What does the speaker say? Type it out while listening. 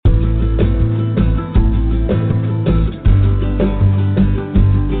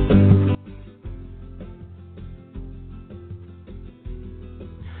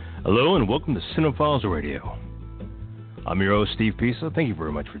welcome to Cinephiles Radio. I'm your host, Steve Pisa. Thank you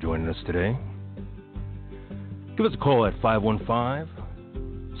very much for joining us today. Give us a call at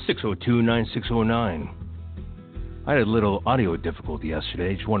 515-602-9609. I had a little audio difficulty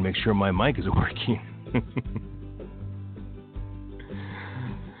yesterday. Just want to make sure my mic is working.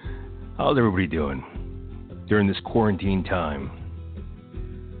 How's everybody doing during this quarantine time?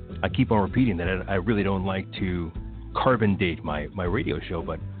 I keep on repeating that I really don't like to carbon date my radio show,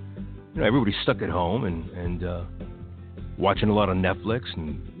 but everybody's stuck at home and watching a lot of Netflix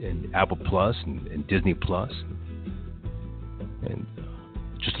and Apple Plus and Disney Plus and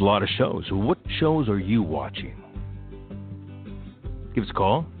just a lot of shows. So what shows are you watching? Give us a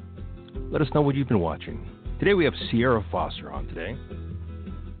call. Let us know what you've been watching. Today we have Ciera Foster on today.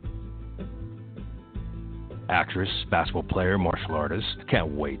 Actress, basketball player, martial artist.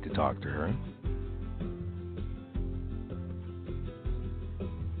 Can't wait to talk to her.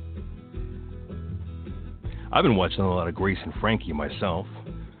 I've been watching a lot of Grace and Frankie myself.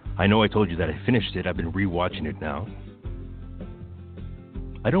 I know I told you that I finished it. I've been rewatching it now.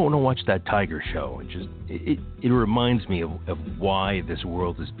 I don't want to watch that Tiger show. It reminds me of why this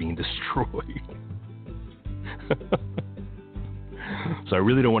world is being destroyed. So I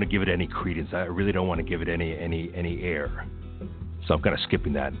really don't want to give it any credence. I really don't want to give it any air. So I'm kind of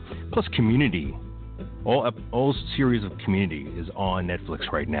skipping that. Plus, Community, all series of Community is on Netflix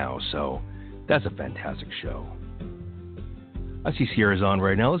right now. So that's a fantastic show. I see Ciera's on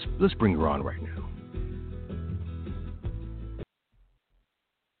right now. Let's bring her on right now.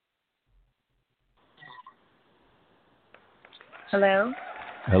 Hello.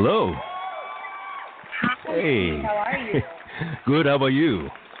 Hello. Hi. Hey. How are you? Good. How about you?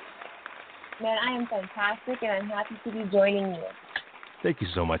 Man, I am fantastic, and I'm happy to be joining you. Thank you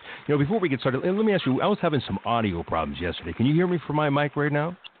so much. Before we get started, let me ask you, I was having some audio problems yesterday. Can you hear me from my mic right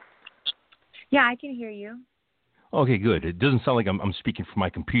now? Yeah, I can hear you. Okay, good. It doesn't sound like I'm speaking from my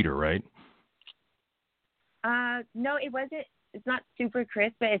computer, right? No, it wasn't. It's not super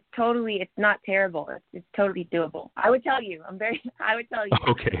crisp, but it's not terrible. It's totally doable. I would tell you. I would tell you.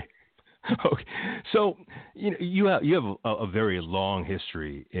 Okay. Okay. So, you have a very long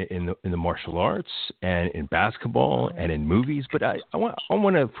history in the martial arts and in basketball and in movies, but I want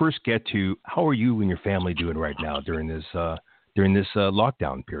to first get to how are you and your family doing right now during this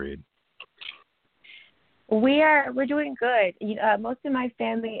lockdown period? We're doing good. Most of my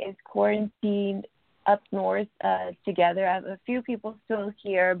family is quarantined up north together. I have a few people still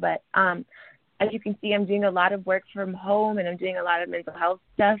here, but as you can see, I'm doing a lot of work from home and I'm doing a lot of mental health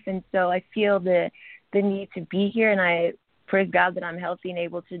stuff, and so I feel the need to be here, and I praise God that I'm healthy and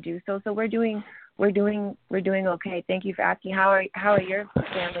able to do so. So we're doing okay. Thank you for asking. How are your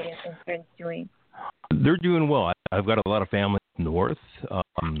family and friends doing? They're doing well. I've got a lot of family north,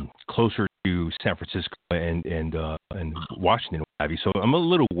 closer to San Francisco and Washington, what have you. So I'm a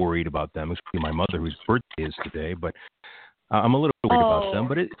little worried about them, especially my mother, whose birthday is today. But I'm a little worried about them.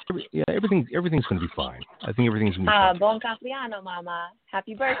 But everything's going to be fine. I think everything's going to be fine. Bon compleanno, Mama.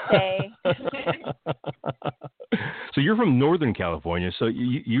 Happy birthday. So you're from Northern California. So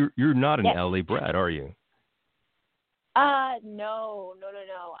you're not an LA brat, are you? No.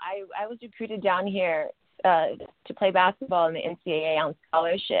 I was recruited down here to play basketball in the NCAA on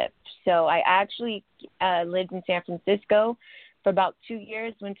scholarship. So I actually lived in San Francisco for about 2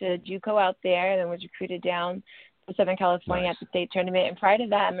 years, went to JUCO out there, and then was recruited down to Southern California at the state tournament. And prior to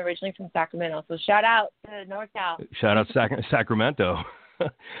that, I'm originally from Sacramento. So shout out to NorCal. Shout out Sacramento. So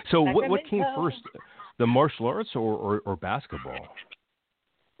Sacramento. What came first, the martial arts or basketball?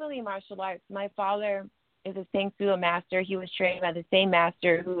 Really martial arts. My father is a Sang Soo master. He was trained by the same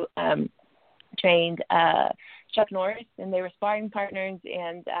master who trained Chuck Norris, and they were sparring partners,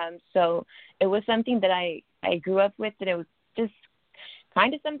 and so it was something that I grew up with, and it was just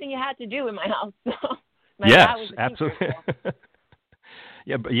kind of something you had to do in my house. So yes, absolutely.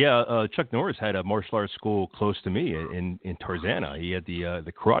 Chuck Norris had a martial arts school close to me in Tarzana. He had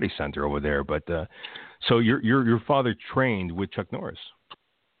the karate center over there. But so your father trained with Chuck Norris?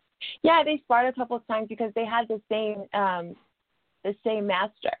 Yeah, they sparred a couple of times because they had the same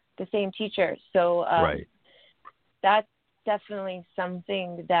master, the same teacher. So right. That's definitely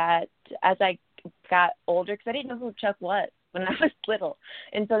something that as I got older, because I didn't know who Chuck was when I was little.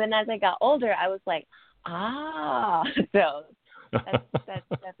 And so then as I got older, I was like, so that's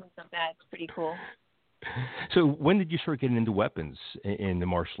definitely something that's pretty cool. So when did you start getting into weapons in the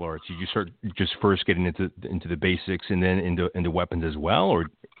martial arts? Did you start just first getting into the basics and then into weapons as well, or?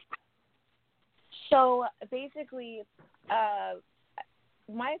 So basically,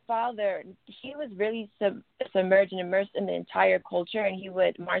 my father, he was really submerged and immersed in the entire culture, and he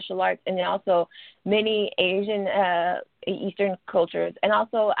would martial arts, and then also many Asian, Eastern cultures, and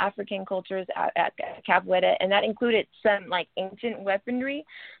also African cultures at Capoeira, and that included some like ancient weaponry.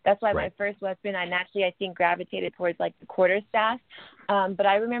 That's why my first weapon, I naturally, I think, gravitated towards like the quarterstaff. But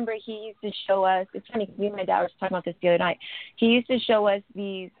I remember he used to show us. It's funny, me and my dad were talking about this the other night. He used to show us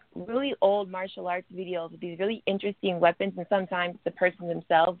these really old martial arts videos with these really interesting weapons, and sometimes the person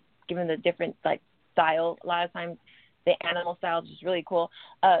themselves, given the different like style, a lot of times the animal style is just really cool,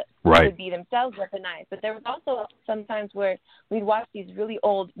 would be themselves weaponized. But there was also sometimes where we'd watch these really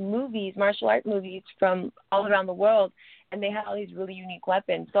old movies, martial art movies from all around the world, and they had all these really unique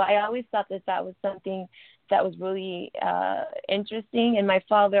weapons. So I always thought that that was something that was really interesting, and my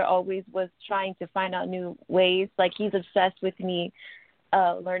father always was trying to find out new ways. Like, he's obsessed with me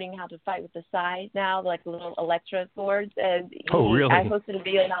learning how to fight with the sai now, like little Electra swords. And really? I posted a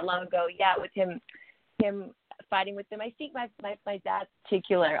video not long ago, with him fighting with them. I think my dad in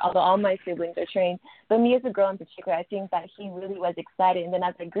particular, although all my siblings are trained, but me as a girl in particular, I think that he really was excited. And then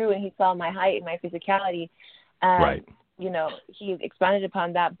as I grew and he saw my height and my physicality, he expounded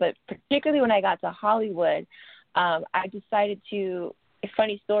upon that. But particularly when I got to Hollywood, I decided to. A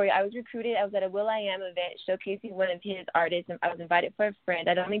funny story, I was recruited. I was at a will.i.am event showcasing one of his artists, and I was invited for a friend.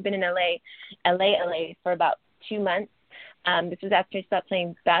 I'd only been in LA for about 2 months. This was after I stopped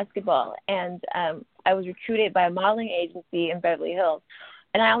playing basketball, and I was recruited by a modeling agency in Beverly Hills.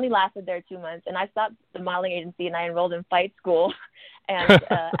 And I only lasted there 2 months, and I stopped the modeling agency, and I enrolled in fight school and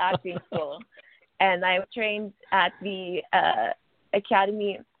acting school. And I trained at the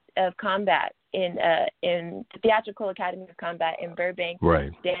Academy of Combat in the Theatrical Academy of Combat in Burbank.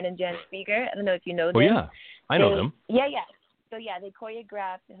 Right. Dan and Jen Speaker. I don't know if you know them. Oh, yeah. I know them. Yeah. So, they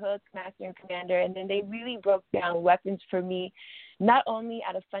choreographed Hook, Master, and Commander, and then they really broke down weapons for me, not only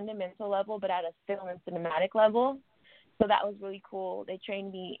at a fundamental level, but at a film and cinematic level. So that was really cool. They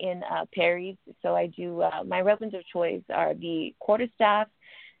trained me in parries. So I do, my weapons of choice are the quarterstaff,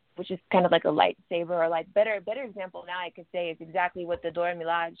 which is kind of like a lightsaber, or like better example now I could say is exactly what the Dora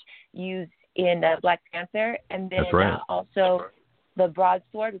Milaje used in Black Panther. And then also the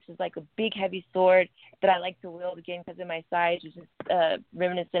broadsword, which is like a big heavy sword that I like to wield again because of my size, which is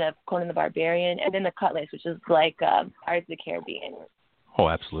reminiscent of Conan the Barbarian. And then the cutlass, which is like Pirates of the Caribbean. Oh,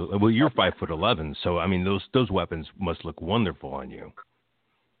 absolutely. Well, you're 5'11", so I mean those weapons must look wonderful on you.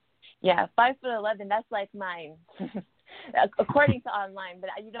 Yeah, 5'11". That's like mine. According to online, but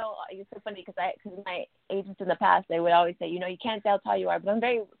it's so funny because my agents in the past, they would always say, you can't tell how tall you are, but I'm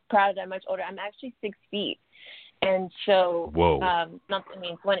very proud that I'm much older. I'm actually 6 feet, and so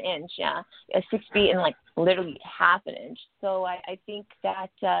 1 inch, 6 feet and like literally half an inch. So I think that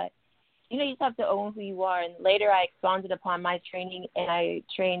you just have to own who you are. And later I expounded upon my training, and I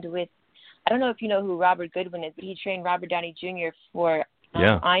trained with, I don't know if you know who Robert Goodwin is, but he trained Robert Downey Jr. for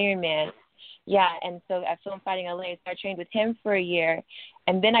Iron Man. Yeah, and so at Film Fighting LA, so I trained with him for a year,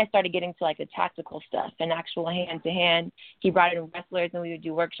 and then I started getting to like the tactical stuff and actual hand-to-hand. He brought in wrestlers, and we would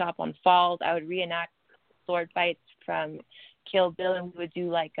do workshop on falls. I would reenact sword fights from Kill Bill, and we would do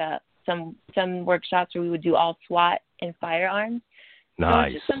like some workshops where we would do all SWAT and firearms. Nice. So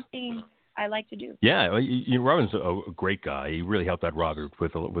it's just something I like to do. Yeah, Robin's a great guy. He really helped out Robert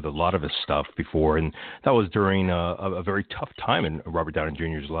with a lot of his stuff before, and that was during a very tough time in Robert Downey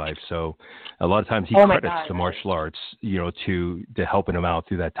Jr.'s life. So a lot of times he credits the martial arts, to helping him out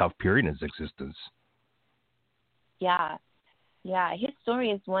through that tough period in his existence. Yeah, his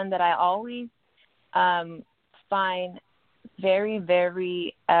story is one that I always find very,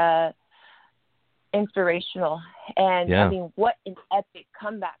 very inspirational. And I mean, what an epic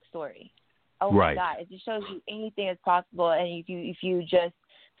comeback story. Oh my God, it just shows you anything is possible, and if you just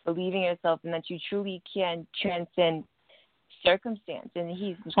believe in yourself and that you truly can transcend circumstance. And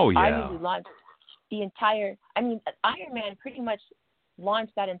he's obviously launched the entire, Iron Man pretty much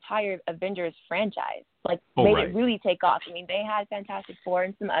launched that entire Avengers franchise, made it really take off. I mean, they had Fantastic Four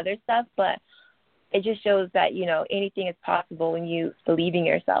and some other stuff, but it just shows that, anything is possible when you believe in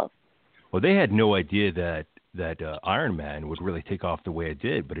yourself. Well, they had no idea that Iron Man would really take off the way it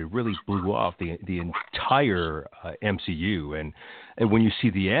did, but it really blew off the entire MCU. And when you see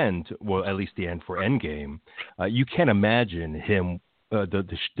the end, well, at least the end for Endgame, you can't imagine him,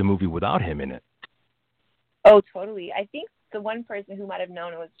 the movie without him in it. Oh, totally. I think the one person who might have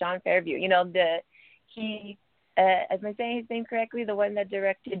known it was John Favreau. Am I saying his name correctly? The one that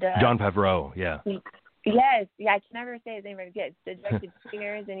directed... Jon Favreau, yeah. Yes, I can never say his name right. Yes, the directed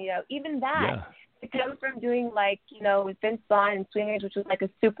Swingers, and even that to come from doing with Vince Vaughn and Swingers, which was like a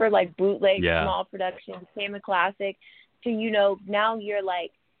super bootleg small production, became a classic. to, now you're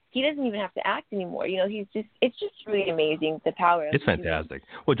like, he doesn't even have to act anymore. It's just really amazing, the power of It's fantastic.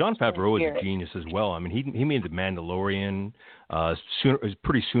 Well, Jon Favreau is a genius as well. I mean, he made The Mandalorian.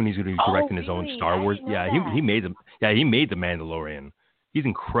 Pretty soon he's going to be directing his own Star Wars. Yeah, he made The Mandalorian. He's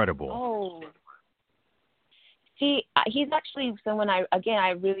incredible. Oh. See, he's actually someone I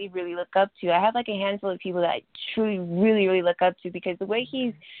really, really look up to. I have like a handful of people that I truly, really, really look up to, because the way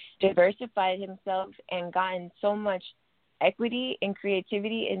he's diversified himself and gotten so much equity and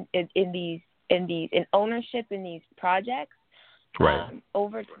creativity in ownership in these projects, right.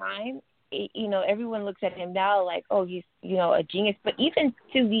 Over time, everyone looks at him now like, oh, he's, a genius. But even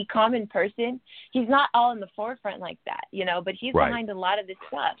to the common person, he's not all in the forefront like that, but he's behind a lot of this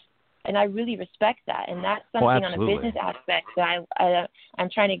stuff. And I really respect that. And that's something on a business aspect that I'm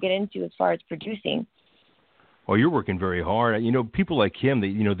trying to get into as far as producing. Well, you're working very hard. People like him,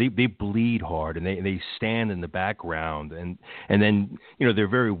 they bleed hard, and they stand in the background, and then they're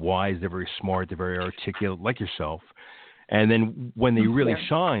very wise, they're very smart, they're very articulate, like yourself. And then when they really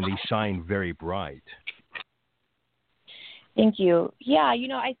shine, they shine very bright. Thank you. Yeah,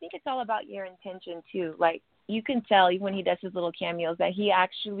 I think it's all about your intention too. Like, you can tell when he does his little cameos that he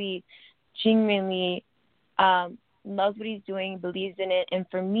actually genuinely loves what he's doing, believes in it. And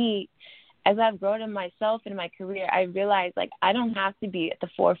for me, as I've grown in myself and my career, I realized, like, I don't have to be at the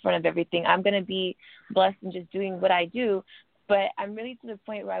forefront of everything. I'm going to be blessed in just doing what I do, but I'm really to the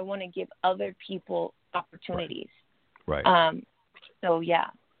point where I want to give other people opportunities. Right. So, yeah.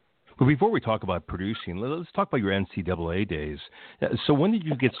 But before we talk about producing, let's talk about your NCAA days. So when did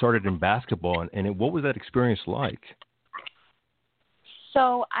you get started in basketball, and what was that experience like?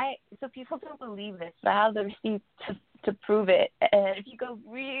 So people don't believe this, but I have the receipts to prove it. And if you go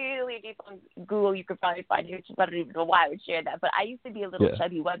really deep on Google, you could probably find it. I don't even know why I would share that. But I used to be a little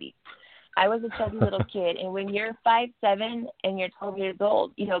chubby wubby. I was a chubby little kid. And when you're 5'7" and you're 12 years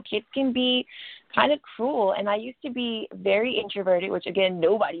old, kids can be kind of cruel. And I used to be very introverted, which, again,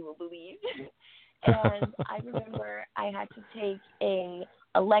 nobody will believe. And I remember I had to take a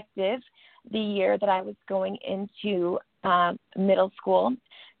elective the year that I was going into middle school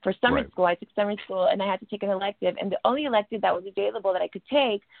for summer school. I took summer school, and I had to take an elective. And the only elective that was available that I could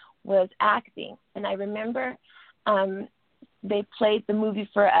take was acting. And I remember they played the movie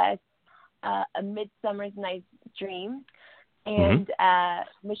for us, A Midsummer's Night's Dream, and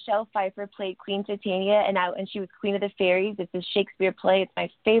Michelle Pfeiffer played Queen Titania, and she was Queen of the Fairies. It's a Shakespeare play. It's my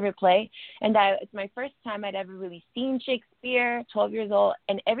favorite play, and it's my first time I'd ever really seen Shakespeare. 12 years old,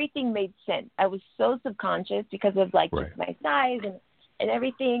 and everything made sense. I was so subconscious because of just my size and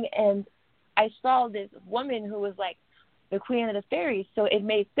everything, and I saw this woman who was like the Queen of the Fairies, so it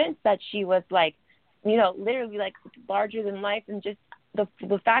made sense that she was like, literally like larger than life, and just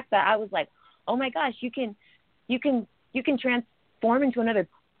the fact that I was like, oh my gosh, you can transform into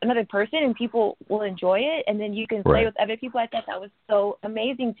another person and people will enjoy it, and then you can play with other people. I thought that was so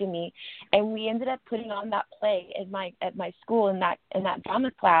amazing to me, and we ended up putting on that play at my school in that drama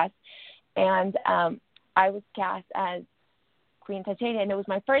class, and I was cast as Queen Titania, and it was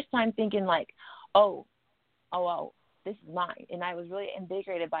my first time thinking like, oh, this is mine, and I was really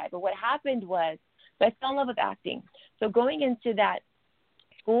invigorated by it. But what happened was, I fell in love with acting. So going into that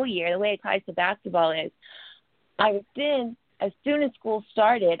school year, the way it ties to basketball is, as soon as school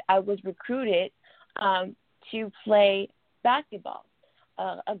started, I was recruited to play basketball.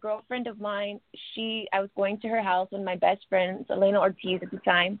 A girlfriend of mine, I was going to her house, and my best friend, Elena Ortiz at the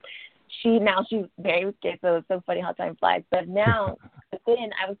time, she's very with kids, so it's so funny how time flies. But then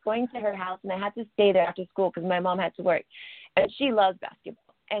I was going to her house, and I had to stay there after school because my mom had to work, and she loves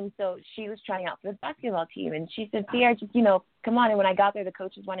basketball. And so she was trying out for the basketball team, and she said, Ciera, just, come on. And when I got there, the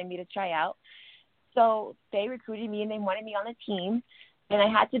coaches wanted me to try out. So they recruited me, and they wanted me on the team, and I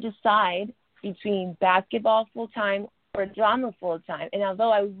had to decide between basketball full-time or drama full-time. And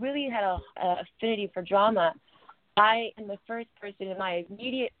although I really had a affinity for drama, I am the first person in my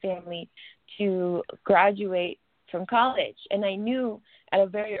immediate family to graduate from college. And I knew at a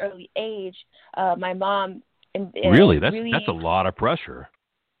very early age, my mom... Really? That's a lot of pressure.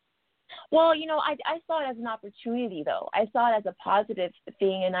 Well, I saw it as an opportunity, though. I saw it as a positive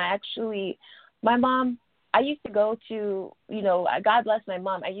thing, and my mom, I used to go to, God bless my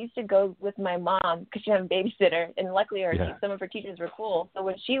mom. I used to go with my mom because she had a babysitter, and luckily some of her teachers were cool. So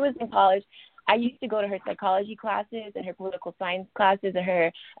when she was in college, I used to go to her psychology classes and her political science classes and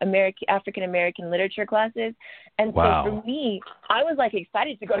her African-American literature classes. And so for me, I was,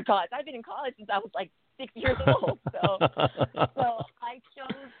 excited to go to college. I've been in college since I was, 6 years old. So I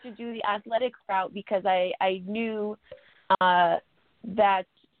chose to do the athletics route because I knew that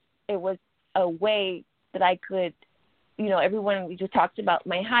it was a way that I could, everyone, we just talked about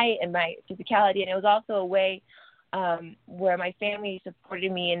my height and my physicality, and it was also a way where my family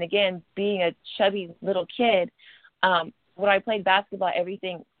supported me. And again, being a chubby little kid, when I played basketball,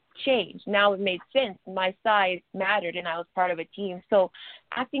 everything changed. Now it made sense. My size mattered, and I was part of a team. So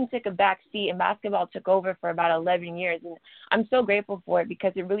acting took a back seat, and basketball took over for about 11 years. And I'm so grateful for it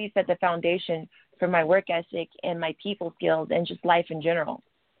because it really set the foundation for my work ethic and my people skills and just life in general.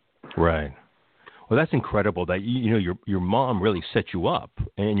 Right. Well, that's incredible that your mom really set you up,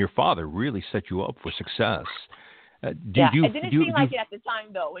 and your father really set you up for success. It didn't seem like it at the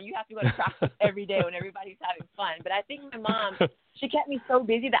time, though, when you have to go to practice every day when everybody's having fun. But I think my mom, she kept me so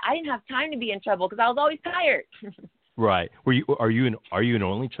busy that I didn't have time to be in trouble because I was always tired. Right. Are you an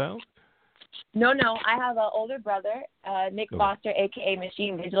only child? No. I have an older brother, Nick Foster, a.k.a.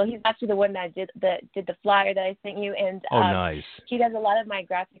 Machine Digital. He's actually the one that did the flyer that I sent you. And nice. He does a lot of my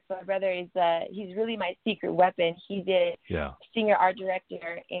graphics. My brother he's really my secret weapon. He's a senior art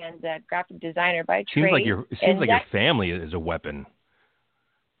director and graphic designer by trade. It seems like your family is a weapon.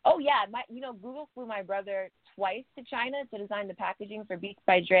 Oh, yeah. Google flew my brother twice to China to design the packaging for Beats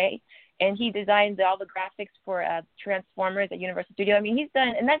by Dre, and he designed all the graphics for Transformers at Universal Studios. I mean, he's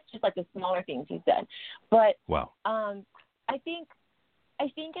done, and that's just like the smaller things he's done. But wow. I think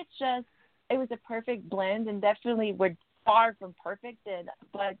it was a perfect blend, and definitely we're far from perfect.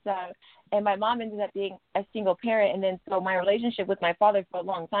 And my mom ended up being a single parent, and then so my relationship with my father for a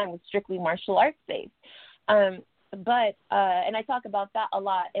long time was strictly martial arts based. But I talk about that a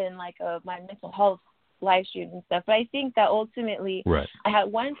lot in like my mental health live streams and stuff. But I think that ultimately I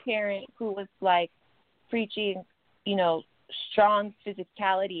had one parent who was like preaching, strong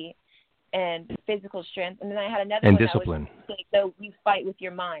physicality and physical strength, and then I had another and one discipline. That was like, so you fight with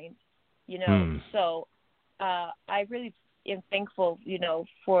your mind, So I really am thankful,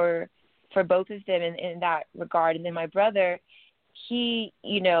 for both of them in that regard. And then my brother, he,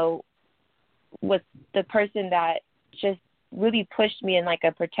 was the person that just really pushed me in like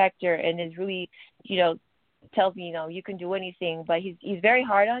a protector and is really, tells me, you can do anything. But he's very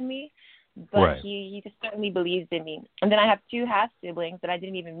hard on me, but he just certainly believes in me. And then I have two half siblings that I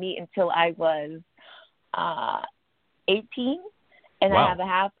didn't even meet until I was 18, and I have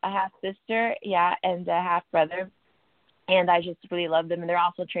a half sister, and a half brother, and I just really love them. And they're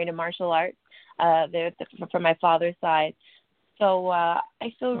also trained in martial arts. They're from my father's side, so I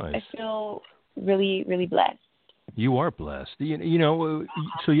feel really, really blessed. You are blessed.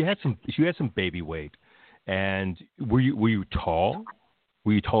 So you had some baby weight, and were you tall?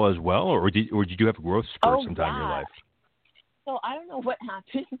 Were you tall as well, or did you have a growth spurt sometime in your life? So I don't know what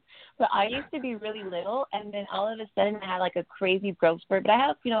happened, but I used to be really little, and then all of a sudden I had like a crazy growth spurt. But I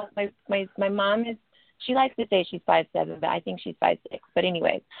have, my mom she likes to say she's 5'7", but I think she's 5'6". But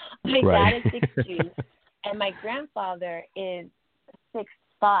anyways, my dad is 6'2", and my grandfather is 6'5".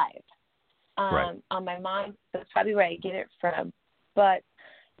 On my mom, that's probably where I get it from. But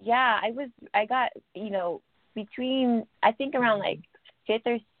yeah, I got, between, I think around like 5th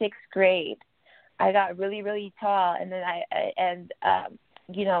or 6th grade, I got really, really tall. And then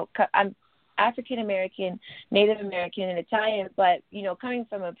I'm African American, Native American, and Italian, but, coming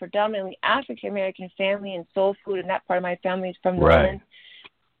from a predominantly African American family and soul food, and that part of my family is from New Orleans,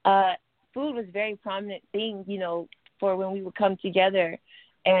 food was a very prominent thing, for when we would come together.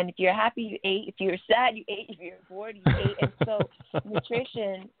 And if you're happy, you ate. If you're sad, you ate. If you're bored, you ate. And so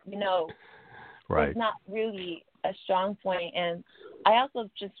nutrition, is not really a strong point. And I also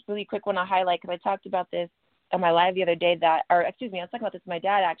just really quick want to highlight, because I talked about this on my live the other day I was talking about this with my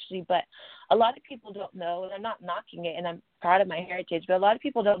dad actually, but a lot of people don't know, and I'm not knocking it, and I'm proud of my heritage, but a lot of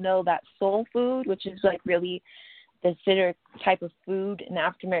people don't know that soul food, which is like really the sitter type of food in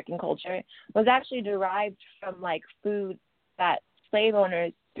African American culture, was actually derived from like food that slave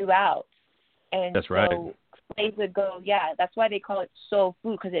owners throughout. And that's right. So slaves would go, that's why they call it soul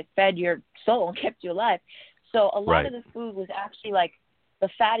food, because it fed your soul and kept you alive. So a lot of the food was actually like the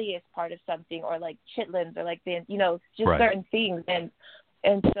fattiest part of something, or like chitlins, or like the, just certain things.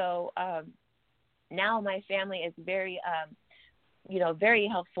 And so now my family is very, very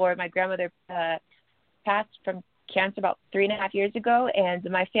health forward. My grandmother passed from cancer about 3.5 years ago, and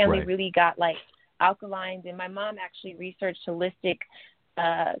my family really got like alkalines, and my mom actually researched holistic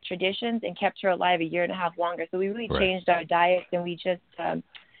traditions and kept her alive 1.5 years longer. So we really changed our diets, and we just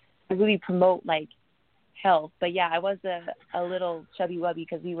really promote like health. But I was a little chubby wubby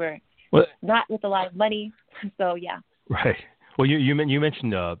because we were not with a lot of money. So Right. Well, you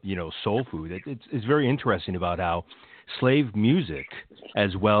mentioned soul food. It's very interesting about how slave music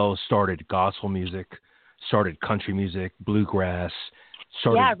as well started gospel music, started country music, bluegrass.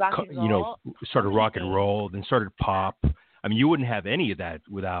 Yeah, rock and roll. Started rock and roll, then started pop. I mean, you wouldn't have any of that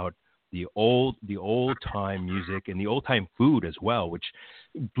without the old time music and the old time food as well, which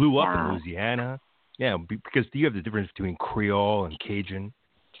blew up in Louisiana. Yeah, because you have the difference between Creole and Cajun.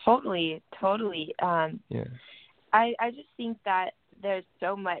 Totally. Yeah. I just think that there's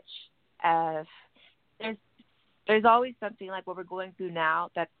so much of there's always something like what we're going through now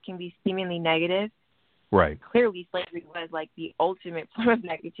that can be seemingly negative. Right. Clearly, slavery was like the ultimate form of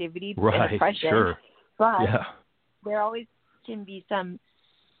negativity right. and oppression. Sure. But there always can be some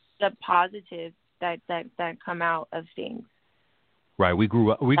positives that come out of things. Right. We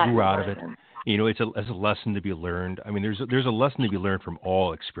grew out of it. You know, it's a lesson to be learned. I mean, there's a lesson to be learned from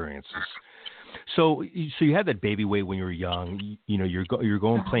all experiences. So you had that baby weight when you were young. You know, you're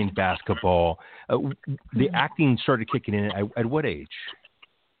going playing basketball. The acting started kicking in at what age?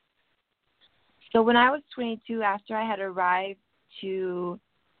 So when I was 22, after I had arrived to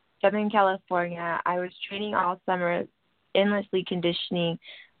Southern California, I was training all summer, endlessly conditioning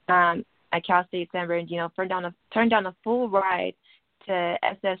at Cal State San Bernardino. Turned down a full ride to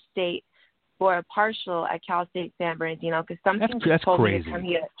SF State for a partial at Cal State San Bernardino because something just told me to come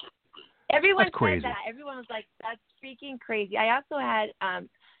here. Everyone said that. Everyone was like, "That's freaking crazy." I also had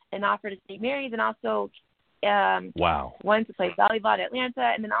an offer to St. Mary's and also wanted to play volleyball at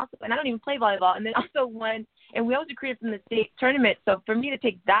Atlanta, and I don't even play volleyball, and then also won. And we always recruited from the state tournament. So for me to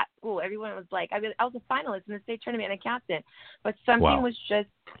take that school, everyone was like, I was a finalist in the state tournament and a captain, but something was just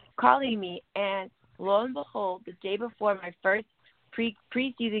calling me. And lo and behold, the day before my first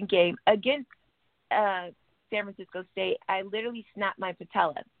preseason game against San Francisco State, I literally snapped my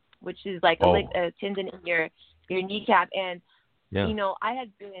patella, which is like a tendon in your kneecap. And, you know, I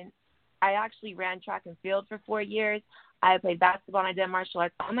actually ran track and field for 4 years. I played basketball and I did martial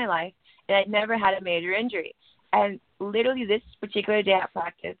arts all my life, and I'd never had a major injury. And literally this particular day at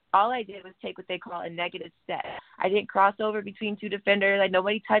practice, all I did was take what they call a negative step. I didn't cross over between two defenders. Like,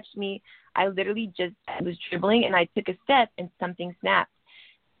 nobody touched me. I literally I was dribbling, and I took a step, and something snapped.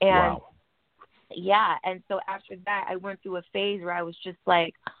 And, and so after that, I went through a phase where I was just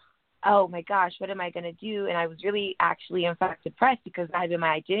like, oh, my gosh, what am I going to do? And I was really actually, in fact, depressed because that had been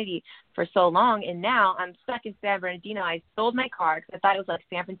my identity for so long. And now I'm stuck in San Bernardino. I sold my car because I thought it was like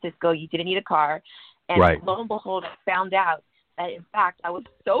San Francisco. You didn't need a car. And lo and behold, I found out that, in fact, I was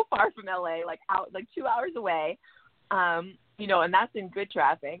so far from L.A., like 2 hours away, you know, and that's in good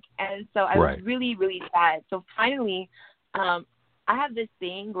traffic. And so I was really, really sad. So finally, I have this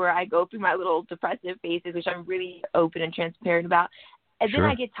thing where I go through my little depressive phases, which I'm really open and transparent about. And then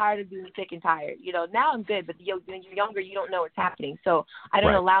I get tired of being sick and tired. You know, now I'm good, but when you're younger, you don't know what's happening. So I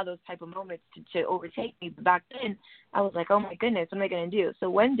don't allow those type of moments to overtake me. But back then, I was like, oh, my goodness, what am I going to do? So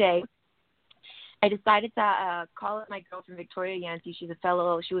one day, I decided to call up my girlfriend, Victoria Yancey. She's a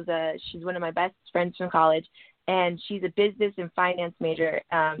fellow. She's one of my best friends from college, and she's a business and finance major.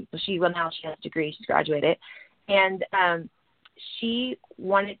 Now she has a degree. She's graduated. And she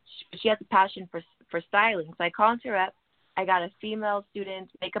has a passion for styling. So I called her up. I got a female student,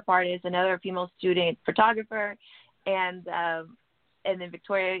 makeup artist, another female student, photographer, and then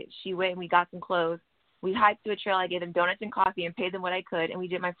Victoria, she went and we got some clothes. We hiked to a trail. I gave them donuts and coffee and paid them what I could, and we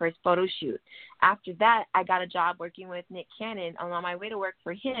did my first photo shoot. After that, I got a job working with Nick Cannon, and on my way to work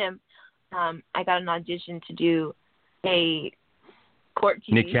for him, I got an audition to do a court TV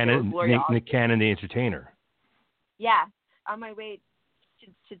show. Nick Cannon, the entertainer. Yeah, on my way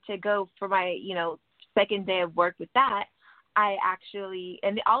to go for my, second day of work with that, I actually,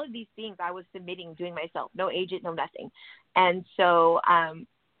 and all of these things I was submitting, doing myself, no agent, no nothing. And so on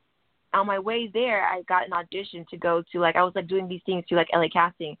my way there, I got an audition to go to, I was doing these things to LA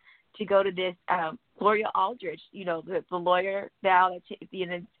Casting, to go to this Gloria Aldrich, the lawyer now,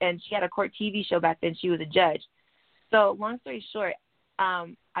 and she had a court TV show back then. She was a judge. So long story short,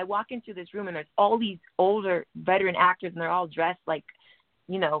 I walk into this room and there's all these older veteran actors, and they're all dressed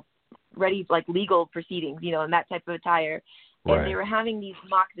ready legal proceedings, in that type of attire. And they were having these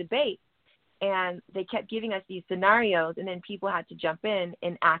mock debates, and they kept giving us these scenarios, and then people had to jump in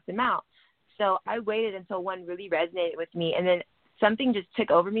and act them out. So I waited until one really resonated with me, and then something just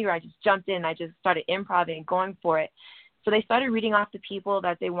took over me where I just jumped in. I just started improvising and going for it. So they started reading off the people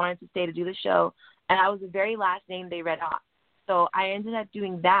that they wanted to stay to do the show, and I was the very last name they read off. So I ended up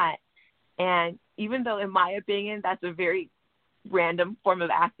doing that, and even though in my opinion that's a very random form of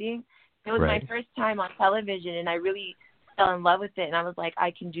acting, it was my first time on television, and I really fell in love with it, and I was like, I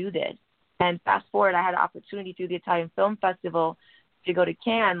can do this. And fast forward, I had an opportunity through the Italian Film Festival to go to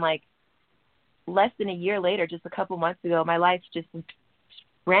Cannes, less than a year later, just a couple months ago. My life just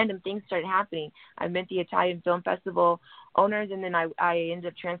random things started happening. I met the Italian Film Festival owners, and then I ended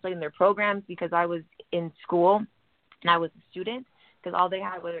up translating their programs because I was in school and I was a student, because all they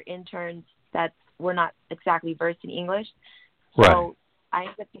had were interns that were not exactly versed in English. So Right. I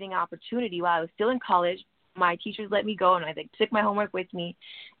ended up getting an opportunity while I was still in college. My teachers let me go, and I took my homework with me,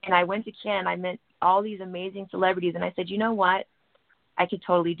 and I went to Cannes. I met all these amazing celebrities, and I said, you know what? I could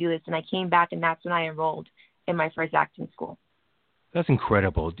totally do this. And I came back, and that's when I enrolled in my first acting school. That's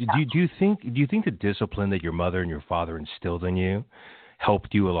incredible. Do you think the discipline that your mother and your father instilled in you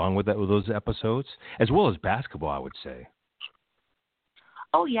helped you along with those episodes, as well as basketball, I would say?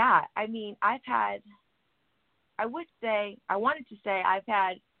 Oh, yeah. I mean, I've had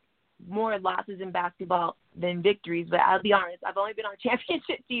more losses in basketball than victories, but I'll be honest, I've only been on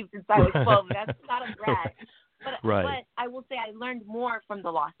championship teams since I was 12. That's not a brag. But I will say I learned more from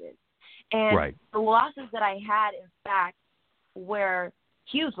the losses. And the losses that I had, in fact, were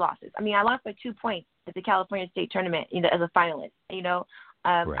huge losses. I mean, I lost by 2 points at the California State Tournament, as a finalist.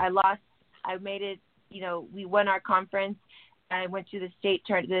 I made it, we won our conference. I went to the state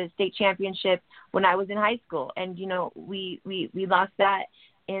championship when I was in high school. And, we lost that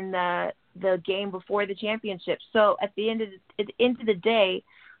in the game before the championship. So at the end of the day,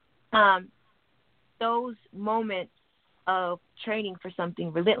 those moments of training for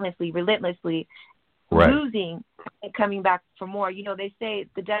something relentlessly, losing and coming back for more. They say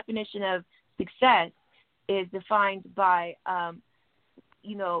the definition of success is defined by,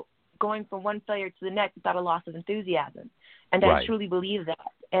 going from one failure to the next without a loss of enthusiasm. And I truly believe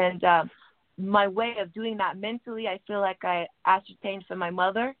that. And my way of doing that mentally, I feel like I ascertained from my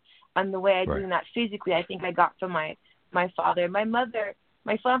mother, and the way I do that physically, I think I got from my father.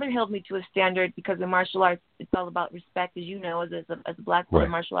 My father held me to a standard, because in martial arts, it's all about respect, as you know, as a black woman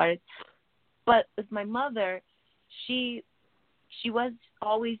martial artist. But with my mother, she was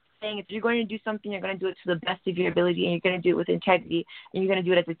always saying, if you're going to do something, you're going to do it to the best of your ability, and you're going to do it with integrity, and you're going to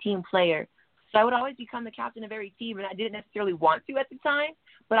do it as a team player. So I would always become the captain of every team, and I didn't necessarily want to at the time,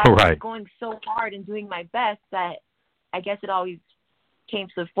 but I was going so hard and doing my best that I guess it always came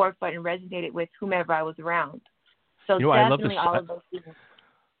to the forefront and resonated with whomever I was around. So definitely all of those things.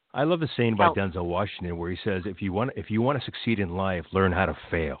 I love the saying by Denzel Washington, where he says, if you want to succeed in life, learn how to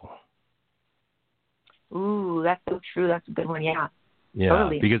fail. Ooh, that's so true. That's a good one. Yeah. Yeah,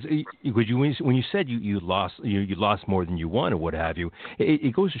 totally. Because when you said you lost more than you won or what have you,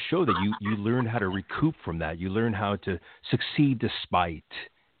 it goes to show that you learned how to recoup from that. You learn how to succeed despite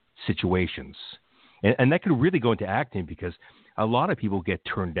situations, and that could really go into acting, because a lot of people get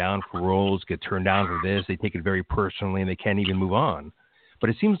turned down for roles, get turned down for this. They take it very personally, and they can't even move on. But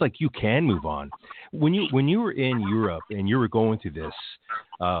it seems like you can move on. When you were in Europe and you were going through this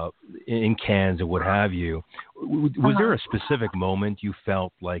in Cannes and what have you, was there a specific moment you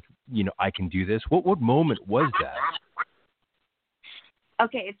felt like, I can do this? What moment was that?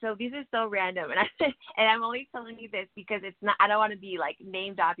 Okay, so these are so random, and I'm only telling you this because it's not. I don't want to be like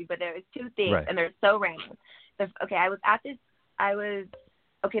name dropping, but there was two things, and they're so random. There's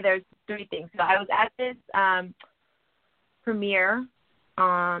three things. So I was at this premiere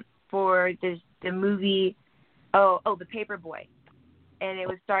for the movie, The Paperboy, and it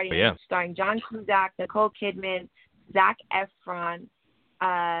was starring John Cusack, Nicole Kidman, Zac Efron,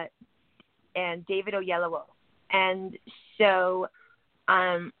 and David Oyelowo. And so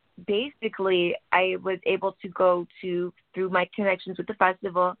basically I was able to go through my connections with the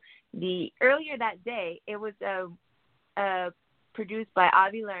festival. Earlier that day, it was produced by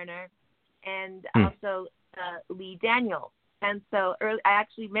Avi Lerner and also Lee Daniels. And so I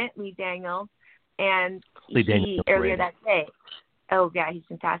actually met Lee Daniels, and earlier that day. Oh, yeah, he's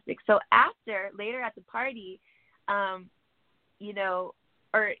fantastic. So later at the party,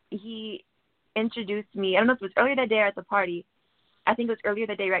 he introduced me. I don't know if it was earlier that day or at the party. I think it was earlier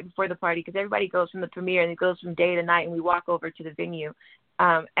that day right before the party, because everybody goes from the premiere, and it goes from day to night, and we walk over to the venue.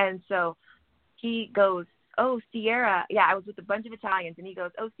 And so he goes, "Oh, Ciera." Yeah, I was with a bunch of Italians, and he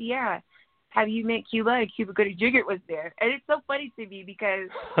goes, "Oh, Ciera, have you met Cuba?" And Cuba Gooding Jr. was there. And it's so funny to me because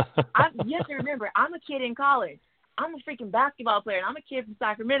you have to remember, I'm a kid in college. I'm a freaking basketball player, and I'm a kid from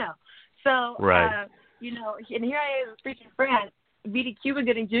Sacramento. So, and here I am, freaking France, meeting Cuba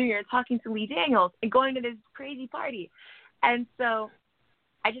Gooding Jr., talking to Lee Daniels, and going to this crazy party. And so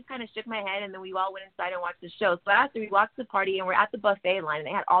I just kind of shook my head, and then we all went inside and watched the show. So after we walked to the party, and we're at the buffet line, and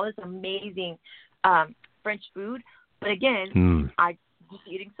they had all this amazing French food. But again, I just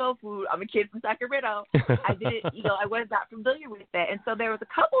eating soul food. I'm a kid from Sacramento. I didn't, I was not familiar with it. And so there was a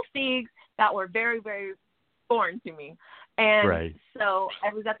couple things that were very, very foreign to me. And so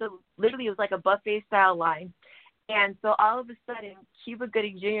I was it was like a buffet style line. And so all of a sudden, Cuba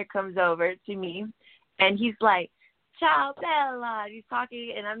Gooding Jr. comes over to me, and he's like, "Ciao, Bella." He's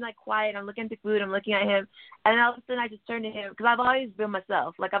talking, and I'm like quiet. I'm looking at the food. I'm looking at him, and all of a sudden, I just turn to him because I've always been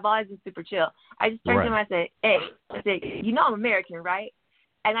myself. Like I've always been super chill. I just turn to him. And I say, "Hey," I say, "You know I'm American, right?"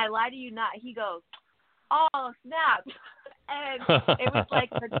 And I lie to you not. He goes, "Oh snap!" And it was like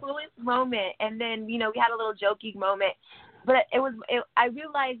the coolest moment. And then we had a little joking moment. But I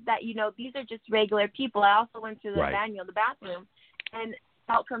realized that, these are just regular people. I also went to the the bathroom, and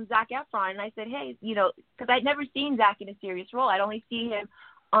out comes Zac Efron. And I said, hey, because I'd never seen Zac in a serious role. I'd only seen him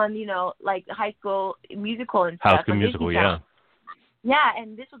on, like the High School Musical and stuff. High School Musical, yeah. Yeah,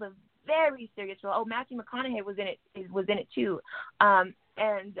 and this was a very serious role. Oh, Matthew McConaughey was in it too.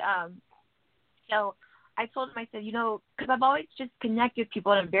 So I told him, I said, because I've always just connected with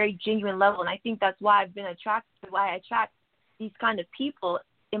people on a very genuine level, and I think that's why I attract these kind of people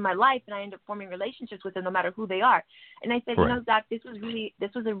in my life, and I end up forming relationships with them no matter who they are. And I said, Zac, this was really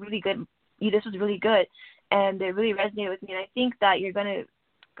good, and it really resonated with me, and I think that you're going to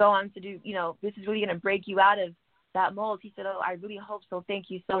go on to do, this is really going to break you out of that mold. He said, oh, I really hope so. Thank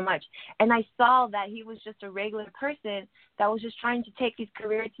you so much. And I saw that he was just a regular person that was just trying to take his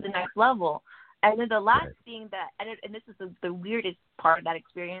career to the next level. And then the last thing and this is the weirdest part of that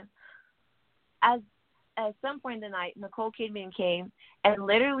experience, at some point in the night, Nicole Kidman came, and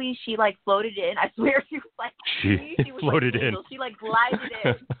literally she floated in. I swear she was she was floated in. She glided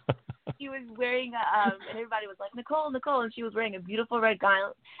in. She was wearing and everybody was like, Nicole, and she was wearing a beautiful red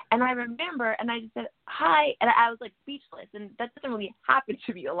gown. And I remember, and I just said hi, and I was speechless, and that doesn't really happen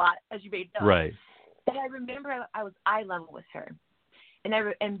to me a lot, as you may know. Right. But I remember I was eye level with her,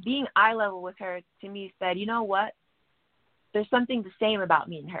 and being eye level with her to me said, you know what? There's something the same about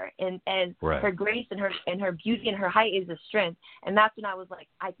me and her, and her grace and her beauty and her height is a strength. And that's when I was like,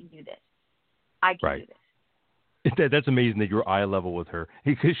 I can do this. I can do this. That's amazing that you're eye level with her,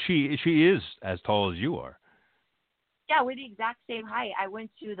 because she is as tall as you are. Yeah, we're the exact same height. I went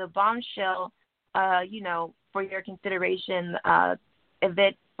to the Bombshell, for your consideration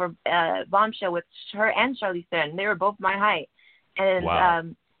event for Bombshell with her and Charlize Theron. They were both my height,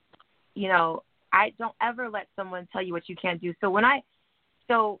 and I don't ever let someone tell you what you can't do.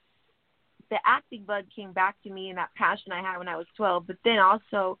 So the acting bug came back to me, and that passion I had when I was 12, but then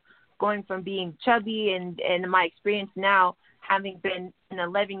also going from being chubby and my experience now, having been an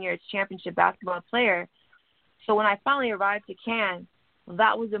 11 years championship basketball player. So when I finally arrived to Cannes,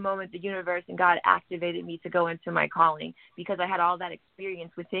 that was the moment the universe and God activated me to go into my calling, because I had all that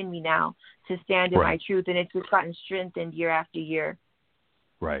experience within me now to stand in my truth, and it's just gotten strengthened year after year.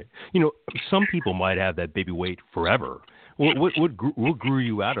 Right. Some people might have that baby weight forever. What grew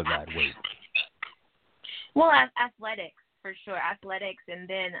you out of that weight? Well, athletics, for sure. Athletics, and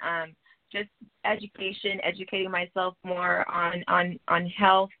then just educating myself more on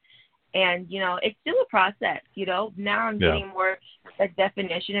health. And, it's still a process, Now I'm getting more a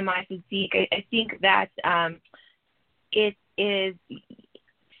definition in my physique. I think that it is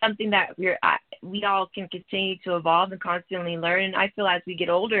something that we all can continue to evolve and constantly learn. And I feel as we get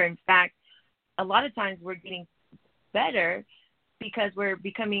older, in fact, a lot of times we're getting better because we're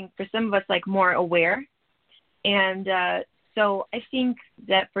becoming, for some of us, more aware. And so I think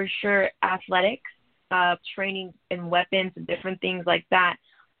that for sure athletics, training and weapons and different things like that,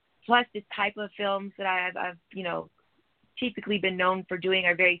 plus the type of films that I've typically been known for doing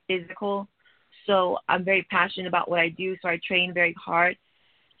are very physical. So I'm very passionate about what I do, so I train very hard.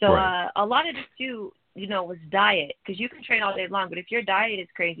 So a lot of it too, was diet, because you can train all day long, but if your diet is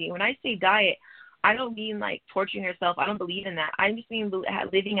crazy, when I say diet, I don't mean torturing yourself. I don't believe in that. I just mean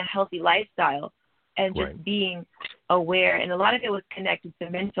living a healthy lifestyle and just being aware. And a lot of it was connected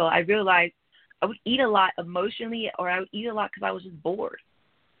to mental. I realized I would eat a lot emotionally, or I would eat a lot because I was just bored.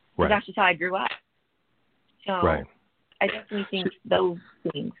 That's just how I grew up. So I definitely think those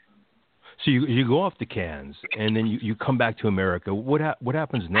things. So you go off to Cannes, and then you come back to America. What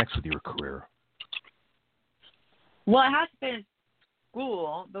happens next with your career? Well, I had to finish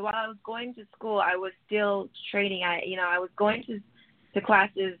school, but while I was going to school, I was still training. I was going to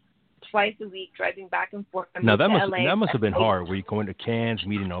classes twice a week, driving back and forth. Now that must have been hard. Where you going to Cannes,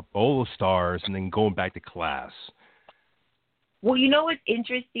 meeting up all the stars, and then going back to class. Well, what's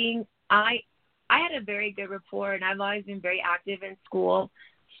interesting? I had a very good rapport, and I've always been very active in school.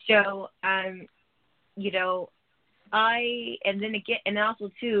 So, and also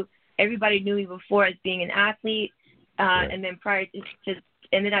too, everybody knew me before as being an athlete, and then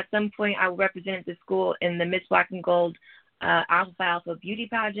and then at some point I represented the school in the Miss Black and Gold Alpha Phi Alpha beauty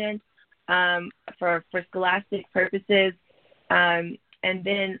pageant for scholastic purposes, and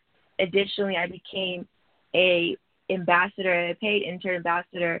then additionally I became a paid intern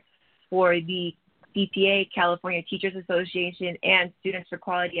ambassador for the CPA, California Teachers Association, and Students for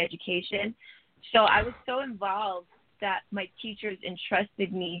Quality Education. So I was so involved that my teachers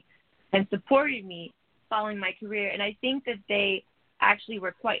entrusted me and supported me following my career. And I think that they actually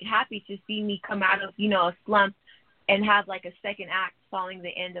were quite happy to see me come out of, a slump and have like a second act following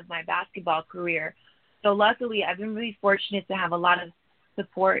the end of my basketball career. So luckily, I've been really fortunate to have a lot of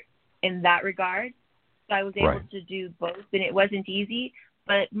support in that regard. So I was able to do both, and it wasn't easy,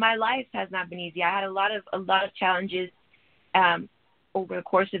 but my life has not been easy. I had a lot of challenges over the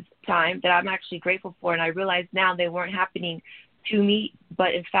course of time that I'm actually grateful for, and I realize now they weren't happening to me,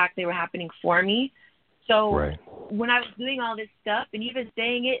 but in fact they were happening for me. So when I was doing all this stuff and even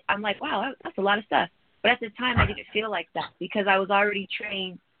saying it, I'm like, wow, that's a lot of stuff. But at the time I didn't feel like that because I was already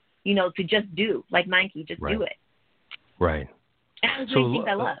trained, to just do, like Nike, just do it. Right. And I was doing things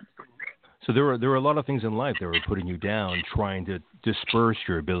I love. So there were a lot of things in life that were putting you down, trying to disperse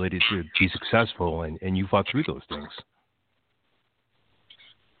your ability to be successful, and you fought through those things.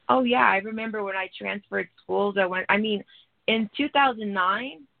 Oh, yeah. I remember when I transferred schools. In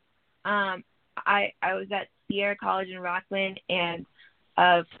 2009, I was at Ciera College in Rockland, and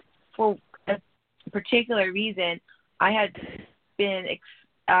for a particular reason, I had been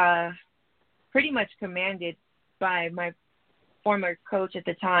pretty much commanded by my former coach at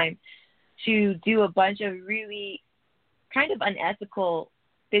the time to do a bunch of really kind of unethical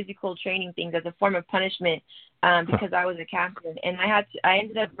physical training things as a form of punishment because I was a captain. And I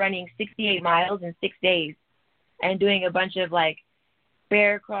ended up running 68 miles in 6 days and doing a bunch of like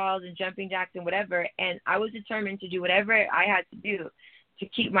bear crawls and jumping jacks and whatever. And I was determined to do whatever I had to do to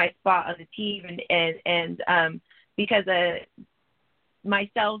keep my spot on the team. And because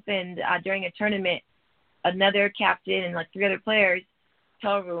myself and during a tournament, another captain and like 3 other players,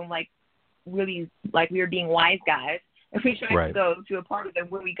 hotel room, like really like we were being wise guys. And we tried to go to a party.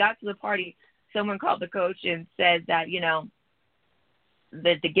 And when we got to the party, someone called the coach and said that,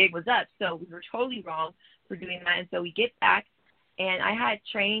 that the gig was up. So we were totally wrong for doing that. And so we get back, and I had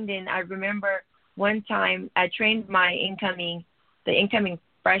trained, and I remember one time I trained the incoming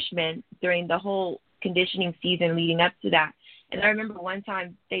freshmen during the whole conditioning season leading up to that. And I remember one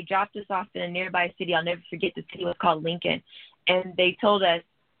time they dropped us off in a nearby city. I'll never forget. The city was called Lincoln. And they told us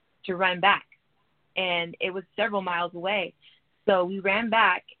to run back. And it was several miles away. So we ran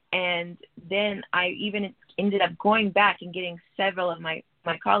back, and then I even ended up going back and getting several of my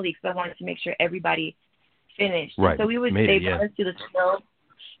colleagues. So I wanted to make sure everybody finished. Right. So they brought us to the snow.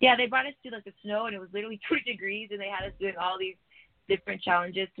 Yeah, they brought us to like the snow, and it was literally 20 degrees, and they had us doing all these different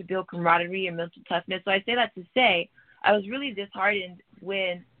challenges to build camaraderie and mental toughness. So I say that to say I was really disheartened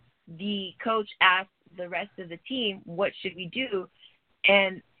when the coach asked the rest of the team, what should we do?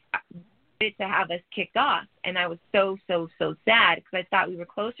 And to have us kicked off. And I was so sad because I thought we were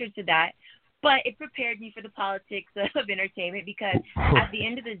closer to that. But it prepared me for the politics of entertainment because at the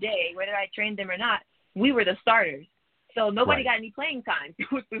end of the day, whether I trained them or not, we were the starters. So nobody got any playing time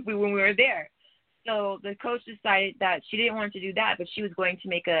when we were there. So the coach decided that she didn't want to do that, but she was going to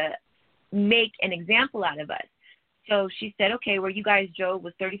make an example out of us. So she said, okay, where you guys drove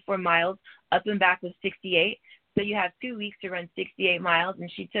was 34 miles, up and back was 68. So you have 2 weeks to run 68 miles. And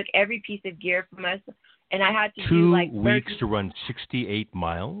she took every piece of gear from us. And I had to do like 2 weeks to run 68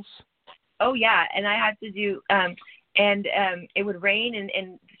 miles? Oh, yeah. And I had to do it would rain,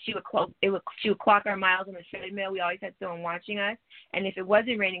 and she would clock our miles on the treadmill. We always had someone watching us. And if it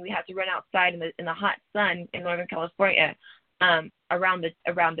wasn't raining, we had to run outside in the hot sun in Northern California around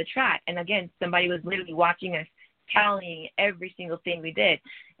the track. And again, somebody was literally watching us, tallying every single thing we did.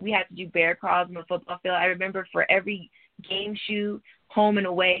 We had to do bear crawls on the football field. I remember for every game shoe, home and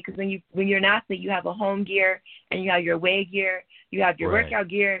away, because when you're an athlete, you have a home gear and you have your away gear, you have your workout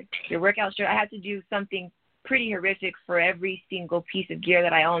gear, your workout shirt. I had to do something pretty horrific for every single piece of gear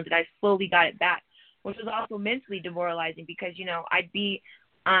that I owned, and I slowly got it back, which was also mentally demoralizing because, I'd be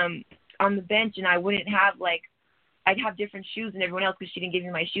on the bench and I wouldn't have I'd have different shoes than everyone else because she didn't give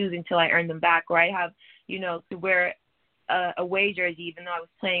me my shoes until I earned them back, or I'd have, to wear a away jersey even though I was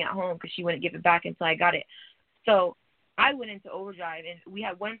playing at home because she wouldn't give it back until I got it. So I went into overdrive, and we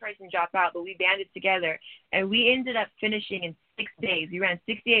had one person drop out, but we banded together, and we ended up finishing in 6 days. We ran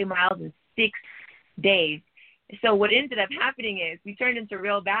 68 miles in 6 days. So what ended up happening is we turned into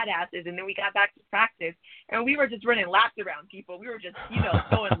real badasses, and then we got back to practice, and we were just running laps around people. We were just,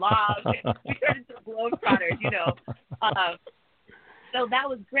 going logs. We turned into globetrotters, So that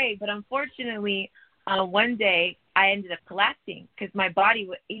was great. But unfortunately, one day I ended up collapsing because my body,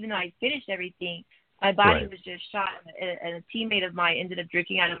 even though I finished everything, My body was just shot, and a teammate of mine ended up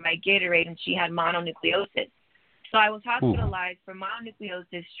drinking out of my Gatorade, and she had mononucleosis. So I was hospitalized for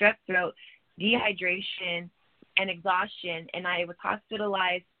mononucleosis, strep throat, dehydration, and exhaustion, and I was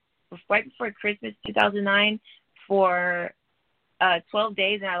hospitalized right before Christmas 2009 for 12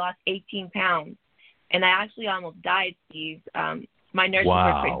 days, and I lost 18 pounds. And I actually almost died, Steve. My nurses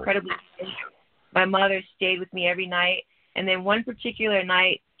were incredibly sick. My mother stayed with me every night. And then one particular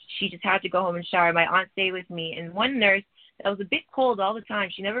night, she just had to go home and shower. My aunt stayed with me. And one nurse that was a bit cold all the time,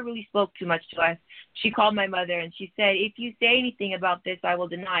 she never really spoke too much to us. She called my mother, and she said, if you say anything about this, I will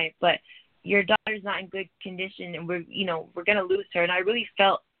deny it. But your daughter's not in good condition, and we're going to lose her. And I really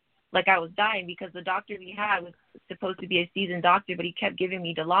felt like I was dying because the doctor we had was supposed to be a seasoned doctor, but he kept giving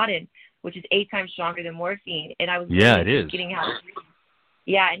me Dilaudid, which is 8 times stronger than morphine. And I was it is. Getting out.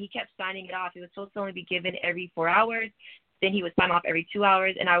 Yeah, and he kept signing it off. It was supposed to only be given every 4 hours. Then he would sign off every 2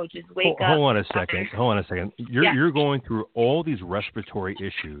 hours, and I would just wake up. Hold on a second. You're going through all these respiratory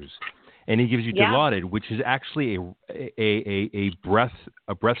issues, and he gives you Dilaudid, which is actually a breath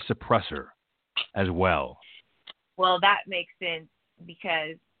suppressor as well. Well, that makes sense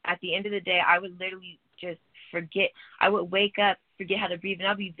because at the end of the day, I would literally just forget. I would wake up, forget how to breathe, and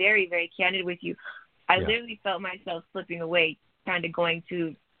I'll be very, very candid with you. I literally felt myself slipping away, kind of going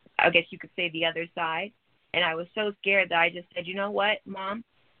to, I guess you could say, the other side. And I was so scared that I just said, you know what, Mom?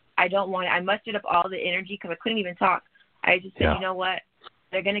 I don't want it. I mustered up all the energy because I couldn't even talk. I just said, you know what?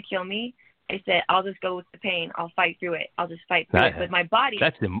 They're going to kill me. I said, I'll just go with the pain. I'll fight through it. I'll just fight through it. But my body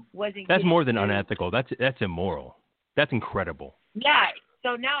wasn't. That's more than unethical. That's immoral. That's incredible. Yeah.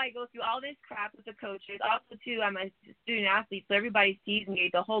 So now I go through all this crap with the coaches. Also, too, I'm a student athlete, so everybody sees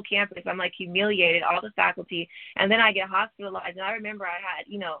me, the whole campus. I'm, like, humiliated, all the faculty. And then I get hospitalized. And I remember I had,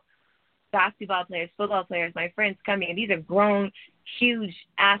 basketball players, football players, my friends coming. And these are grown, huge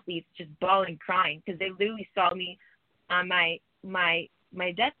athletes just bawling, crying because they literally saw me on my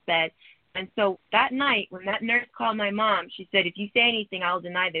deathbed. And so that night when that nurse called my mom, she said, if you say anything, I'll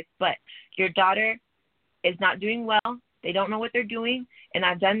deny this. But your daughter is not doing well. They don't know what they're doing, and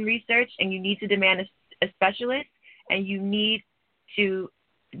I've done research, and you need to demand a specialist, and you need to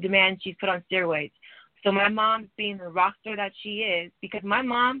demand she's put on steroids. So my mom, being the rock star that she is, because my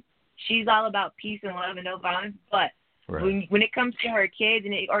mom, she's all about peace and love and no violence, but when it comes to her kids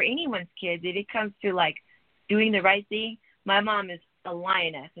or anyone's kids, if it comes to, like, doing the right thing, my mom is a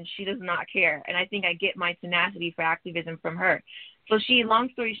lioness, and she does not care. And I think I get my tenacity for activism from her. So long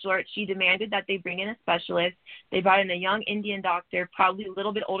story short, she demanded that they bring in a specialist. They brought in a young Indian doctor, probably a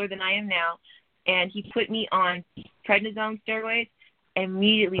little bit older than I am now, and he put me on prednisone steroids.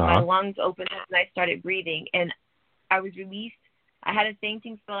 Immediately, my lungs opened up, and I started breathing, and I was released. I had a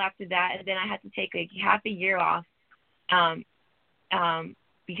fainting spell after that, and then I had to take half a year off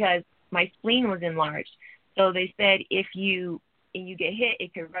because my spleen was enlarged. So they said if you get hit,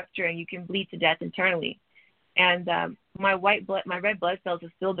 it could rupture, and you can bleed to death internally. And my red blood cells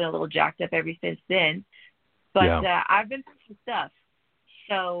have still been a little jacked up ever since then. But I've been through some stuff.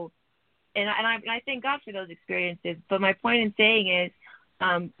 So, and I thank God for those experiences. But my point in saying is,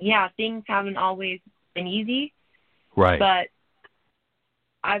 things haven't always been easy. Right. But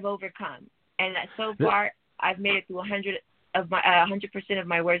I've overcome, and so far I've made it through 100% of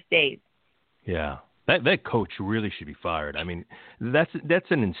my worst days. Yeah. That coach really should be fired. I mean, that's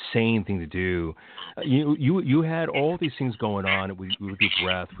an insane thing to do. You had all these things going on with your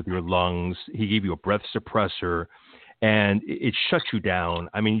breath, with your lungs. He gave you a breath suppressor, and it shut you down.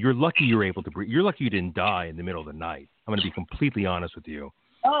 I mean, you're lucky you're able to breathe. You're lucky you didn't die in the middle of the night. I'm going to be completely honest with you.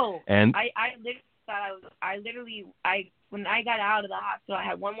 Oh, and I literally thought when I got out of the hospital, I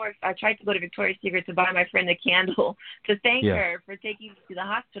had one more. I tried to go to Victoria's Secret to buy my friend a candle to thank her for taking me to the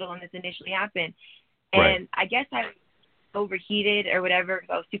hospital when this initially happened. And I guess I was overheated or whatever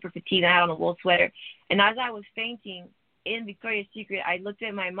because I was super fatigued. I had on a wool sweater. And as I was fainting in Victoria's Secret, I looked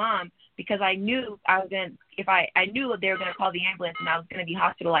at my mom because I knew I knew they were going to call the ambulance and I was going to be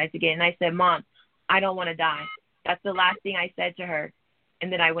hospitalized again. And I said, Mom, I don't want to die. That's the last thing I said to her.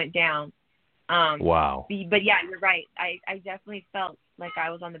 And then I went down. Wow. But yeah, you're right. I definitely felt like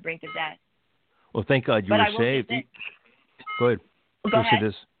I was on the brink of death. Well, thank God you were saved. Go ahead. Go ahead. Say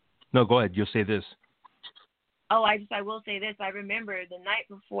this. No, go ahead. You'll say this. Oh, I will say this. I remember the night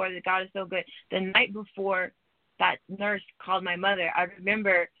before, that God is so good, the night before that nurse called my mother, I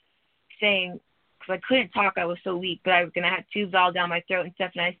remember saying, because I couldn't talk, I was so weak, but I was going to have tubes all down my throat and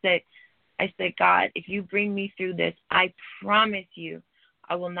stuff, and I said, God, if you bring me through this, I promise you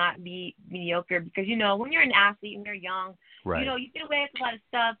I will not be mediocre. Because, when you're an athlete and you're young, you get away with a lot of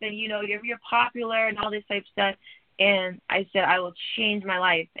stuff, and, you're popular and all this type of stuff. And I said, I will change my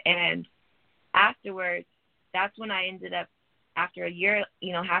life. And afterwards, that's when I ended up, after a year,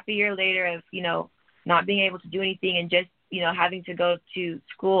 half a year later of, not being able to do anything and just, having to go to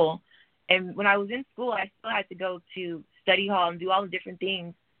school. And when I was in school, I still had to go to study hall and do all the different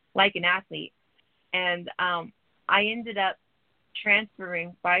things like an athlete. And I ended up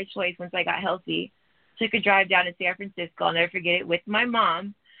transferring by choice once I got healthy. Took a drive down to San Francisco, I'll never forget it, with my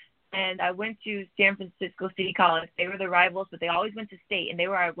mom. And I went to San Francisco City College. They were the rivals, but they always went to state, and they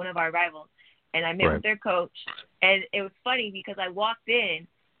were one of our rivals. And I met with their coach. And it was funny because I walked in,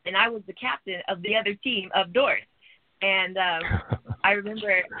 and I was the captain of the other team up north. And I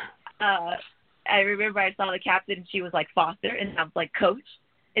remember I saw the captain, and she was like Foster, and I was like coach.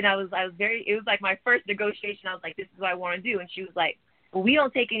 And it was like my first negotiation. I was like, this is what I want to do. And she was like, well, we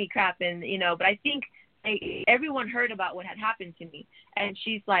don't take any crap. And, but I think everyone heard about what had happened to me. And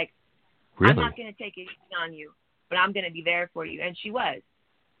she's like, really? I'm not going to take anything on you, but I'm going to be there for you. And she was.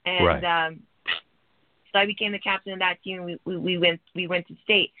 And so I became the captain of that team. We went to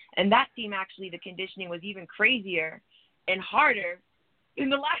state. And that team, actually, the conditioning was even crazier and harder in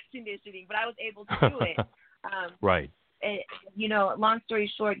the last conditioning, but I was able to do it. Right. And, long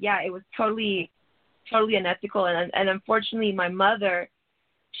story short, it was totally unethical. And unfortunately, my mother,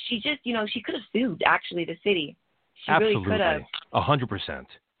 she just, she could have sued, actually, the city. She Absolutely. really could have. 100%.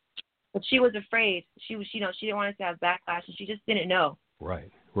 But she was afraid. She didn't want us to have backlash, and she just didn't know.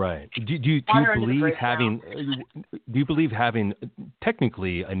 Right. Do you believe having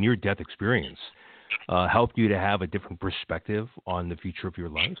technically a near-death experience helped you to have a different perspective on the future of your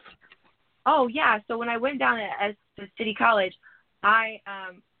life? Oh, yeah. So when I went down to City College, I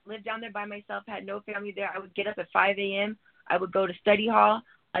lived down there by myself, had no family there. I would get up at 5 a.m. I would go to study hall.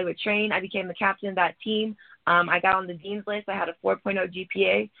 I would train. I became the captain of that team. I got on the dean's list. I had a 4.0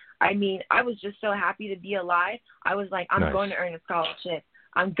 GPA. I mean, I was just so happy to be alive. I was like, I'm going to earn a scholarship.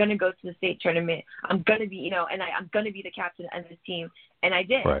 I'm going to go to the state tournament. I'm going to be, and I'm going to be the captain of this team. And I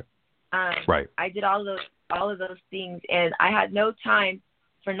did. Right. I did all of those things, and I had no time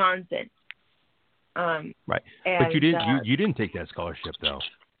for nonsense. Right. But you didn't take that scholarship, though.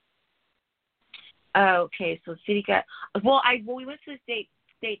 Okay, so we went to the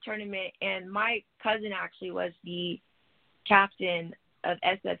state tournament, and my cousin actually was the captain of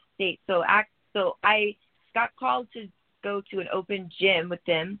SF State. So I got called to go to an open gym with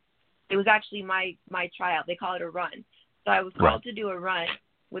them. It was actually my tryout. They call it a run. So I was called to do a run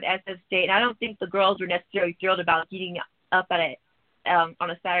with SF State, and I don't think the girls were necessarily thrilled about getting up on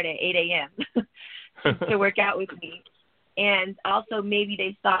a Saturday at 8 a.m. to work out with me. And also maybe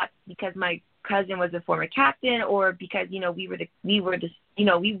they thought because my cousin was a former captain, or because we went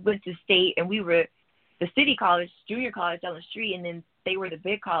to state, and we were the city college, junior college down the street, and then they were the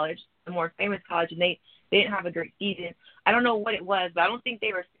big college, the more famous college, and they didn't have a great season. I don't know what it was, but I don't think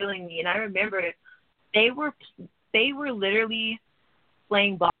they were feeling me. And I remember they were literally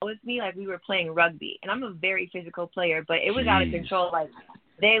playing ball with me like we were playing rugby. And I'm a very physical player, but it was out of control. Like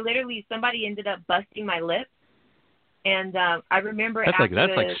somebody ended up busting my lip. And I remember that's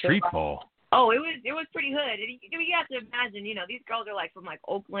like street ball. Oh, it was pretty hood. And you have to imagine, these girls are like from like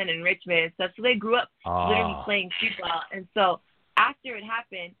Oakland and Richmond and stuff. So they grew up literally playing street ball. And so after it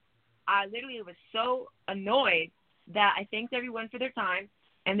happened, I literally was so annoyed that I thanked everyone for their time.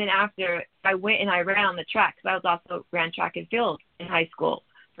 And then after, I went and I ran on the track, because I was also ran track and field in high school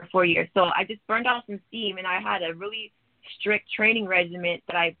for 4 years. So I just burned off some steam, and I had a really strict training regimen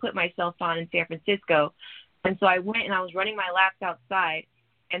that I put myself on in San Francisco. And so I went and I was running my laps outside,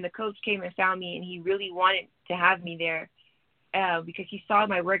 and the coach came and found me, and he really wanted to have me there because he saw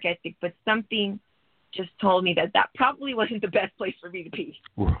my work ethic, but something just told me that probably wasn't the best place for me to be.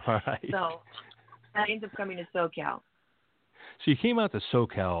 Right. So I ended up coming to SoCal. So you came out to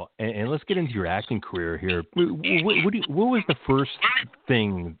SoCal, and let's get into your acting career here. What was the first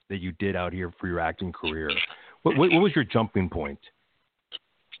thing that you did out here for your acting career? What was your jumping point?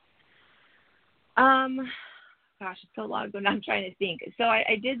 Gosh, it's so long ago now. I'm trying to think. So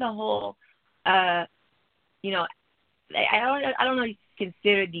I did the whole, I don't know if you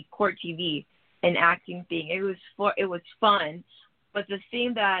consider the court TV an acting thing. It was fun, but the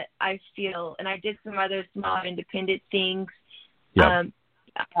thing that I feel, and I did some other small independent things. Yeah.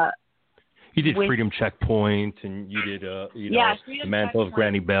 You did Freedom Checkpoint, and you did The Mantle of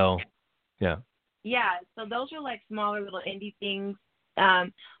Granny Bell. Yeah. Yeah. So those are like smaller little indie things.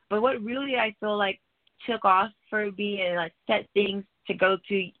 But what really I feel like took off for me and like set things to go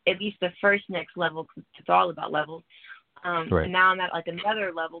to at least the first next level, because it's all about levels. Right. And now I'm at like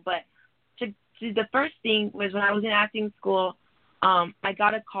another level. But the first thing was when I was in acting school, I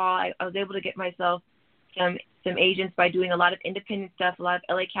got a call. I was able to get myself some agents by doing a lot of independent stuff, a lot of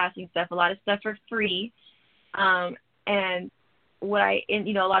LA casting stuff, a lot of stuff for free, and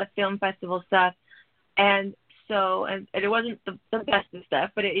a lot of film festival stuff, and it wasn't the best of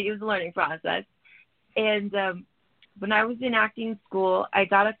stuff, but it was a learning process. And when I was in acting school, I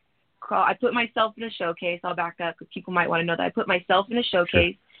got a call. I put myself in a showcase. I'll back up because people might want to know that I put myself in a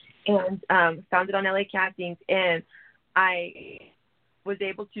showcase, and found it on LA Castings, and I was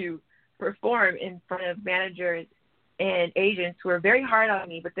able to perform in front of managers and agents who were very hard on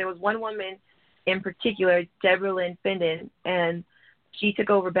me. But there was one woman in particular, Deborah Lynn Findon, and she took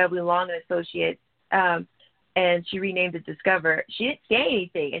over Beverly Long and Associates, and she renamed it Discover. She didn't say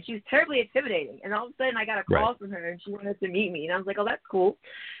anything, and she was terribly intimidating. And all of a sudden, I got a call from her, and she wanted to meet me. And I was like, oh, that's cool.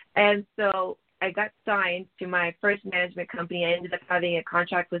 And so I got signed to my first management company. I ended up having a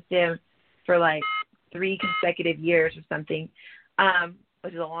contract with them for like 3 consecutive years or something,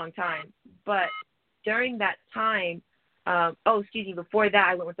 which is a long time. But during that time, before that,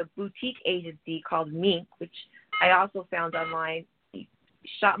 I went with a boutique agency called Mink, which I also found online.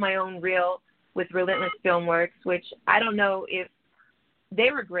 Shot my own reel with Relentless Filmworks, which I don't know if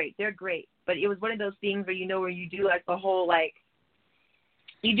they were great. They're great, but it was one of those things where where you do like the whole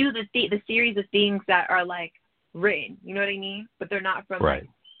you do the series of things that are like written, you know what I mean? But they're not from like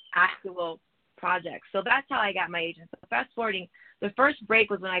actual projects. So that's how I got my agent. So fast forwarding, the first break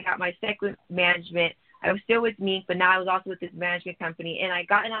was when I got my second management. I was still with Mink, but now I was also with this management company, and I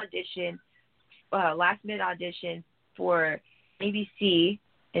got an audition, last minute audition for ABC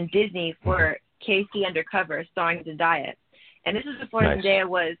and Disney for Casey Undercover, starring Zendaya. And this was before Zendaya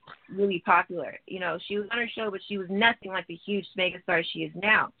was really popular. You know, she was on her show, but she was nothing like the huge megastar she is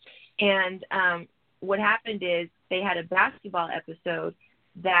now. And what happened is they had a basketball episode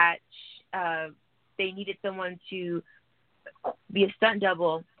that they needed someone to be a stunt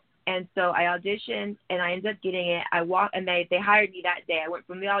double. And so I auditioned, and I ended up getting it. And they hired me that day. I went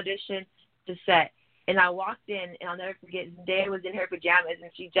from the audition to set. And I walked in, and I'll never forget, Zendaya was in her pajamas,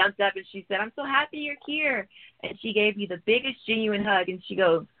 and she jumped up, and she said, I'm so happy you're here. And she gave me the biggest genuine hug, and she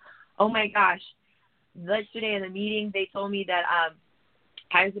goes, oh, my gosh. Yesterday in the meeting, they told me that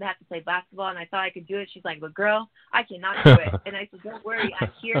I was going to have to play basketball, and I thought I could do it. She's like, but, girl, I cannot do it. And I said, don't worry.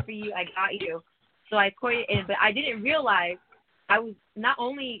 I'm here for you. I got you. So I quit, but I didn't realize not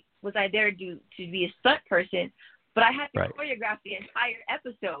only was I there to be a stunt person, but I had to choreograph the entire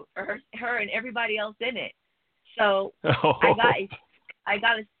episode for her and everybody else in it. So I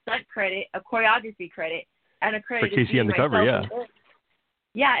got a stunt credit, a choreography credit, and a credit for Casey Undercover.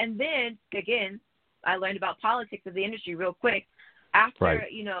 Yeah, and then again, I learned about politics of the industry real quick. After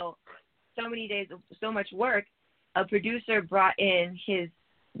so many days of so much work, a producer brought in his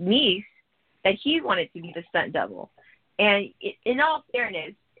niece that he wanted to be the stunt double. And in all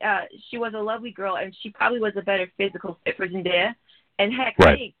fairness, she was a lovely girl, and she probably was a better physical fit for Zendaya. And heck,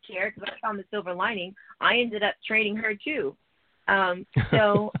 I didn't care because I found the silver lining. I ended up training her too.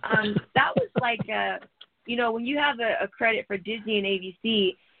 So that was like, when you have a credit for Disney and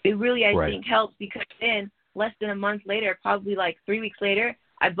ABC, it really, I think, helps because then less than a month later, probably like 3 weeks later,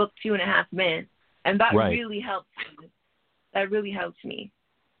 I booked 2.5 Men. And that really helped me. That really helped me.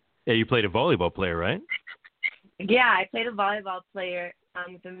 Yeah, you played a volleyball player, right? Yeah, I played a volleyball player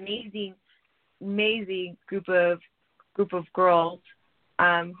with an amazing group of girls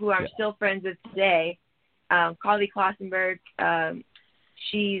who I'm still friends with today. Carly Klossenberg,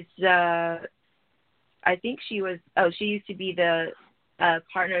 she's I think she used to be the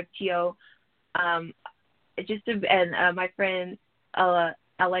partner of T.O. My friend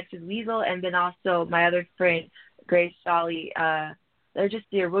Alexis Weasel, and then also my other friend Grace Shawley. They're just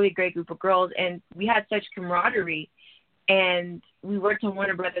a really great group of girls, and we had such camaraderie. And we worked on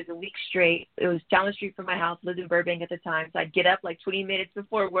Warner Brothers a week straight. It was down the street from my house, lived in Burbank at the time. So I'd get up like 20 minutes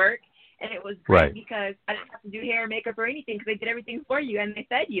before work, and it was great because I didn't have to do hair or makeup or anything because they did everything for you and they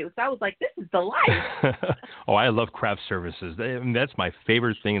fed you. So I was like, this is the life. Oh, I love craft services. That's my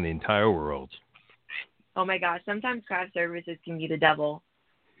favorite thing in the entire world. Oh, my gosh. Sometimes craft services can be the devil.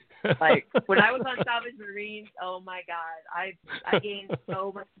 Like, when I was on Salvage Marines, oh, my God, I gained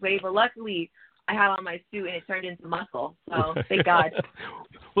so much weight. But luckily, I had on my suit, and it turned into muscle. So, thank God.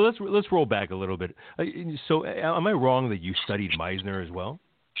 Well, let's roll back a little bit. So, am I wrong that you studied Meisner as well?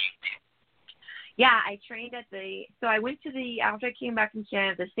 Yeah, I trained so I went to after I came back from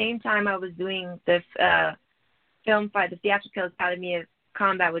Canada, at the same time I was doing the film fight, the Theatrical Academy of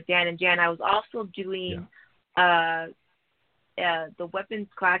Combat with Dan and Jan. I was also doing the weapons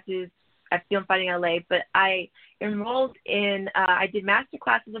classes at Film Fighting LA, but I enrolled in, I did master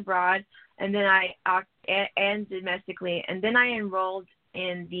classes abroad, and then and domestically, and then I enrolled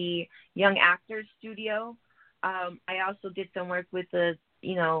in the Young Actors Studio. I also did some work with a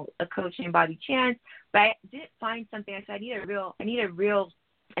coach named Bobby Chance, but I didn't find something. I said,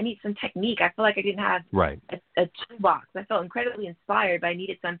 I need some technique. I feel like I didn't have a toolbox. I felt incredibly inspired, but I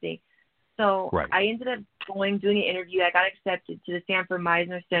needed something. So I ended up doing an interview. I got accepted to the Sanford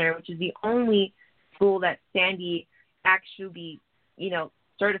Meisner Center, which is the only school that Sandy actually,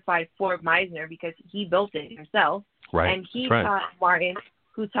 certified for Meisner, because he built it himself. Right. And he taught Martin,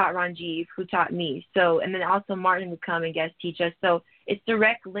 who taught Ranjiv, who taught me. So, and then also Martin would come and guest teach us. So it's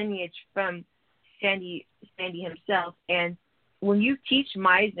direct lineage from Sandy himself. And when you teach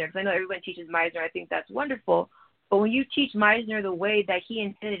Meisner, because I know everyone teaches Meisner, I think that's wonderful. But when you teach Meisner the way that he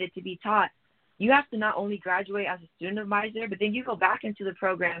intended it to be taught, you have to not only graduate as a student of Meisner, but then you go back into the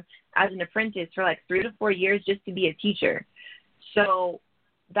program as an apprentice for like 3 to 4 years just to be a teacher. So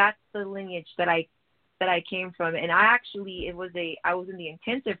that's the lineage that I came from. And I was in the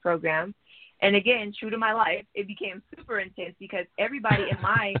intensive program. And again, true to my life, it became super intense because everybody in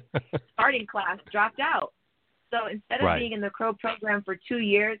my starting class dropped out. So instead of being in the Crow program for 2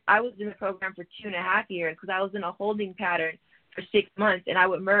 years, I was in the program for 2.5 years because I was in a holding pattern for 6 months, and I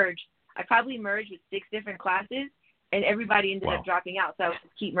would merge. I probably merged with 6 different classes, and everybody ended up dropping out. So I would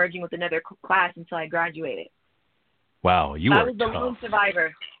just keep merging with another class until I graduated. Wow, I was the lone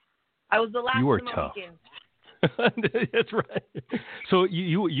survivor. I was the last you were of the tough. Mohicans. That's right. So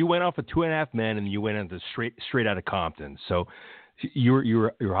you went off with 2.5 men, and you went into straight out of Compton. So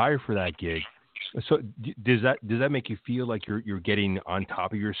you're hired for that gig. So does that make you feel like you're getting on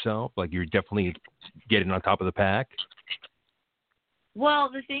top of yourself? Like you're definitely getting on top of the pack? Well,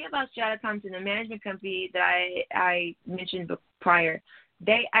 the thing about Strata Compton, the management company that I mentioned prior,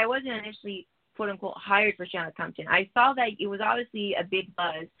 I wasn't initially quote unquote hired for Strata Compton. I saw that it was obviously a big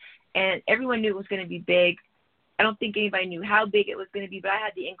buzz, and everyone knew it was going to be big. I don't think anybody knew how big it was going to be, but I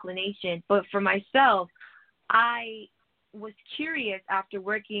had the inclination. But for myself, I was curious after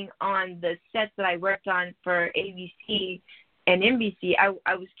working on the sets that I worked on for ABC and NBC. I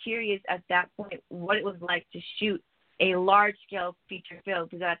was curious at that point what it was like to shoot a large-scale feature film,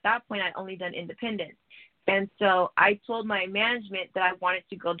 because at that point I'd only done independent. And so I told my management that I wanted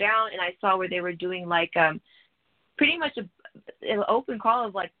to go down, and I saw where they were doing like pretty much an open call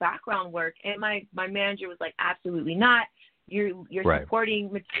of like background work, and my manager was like, absolutely not. You're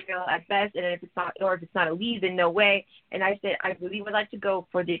supporting material at best, and if it's not a lead, then no way. And I said, I really would like to go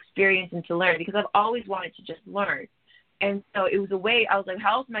for the experience and to learn, because I've always wanted to just learn. And so it was a way, I was like,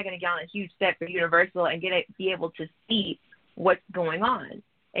 how else am I going to get on a huge set for Universal and be able to see what's going on?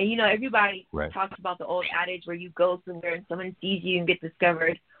 And, everybody talks about the old adage where you go somewhere and someone sees you and get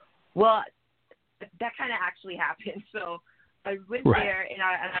discovered. Well, that kind of actually happened. So I went there, and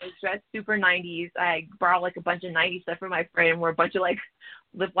I was dressed super 90s. I borrowed like a bunch of 90s stuff from my friend and wore a bunch of like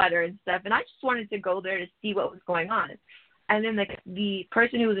lip liner and stuff. And I just wanted to go there to see what was going on. And then the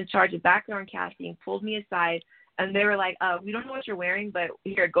person who was in charge of background casting pulled me aside, and they were like, we don't know what you're wearing, but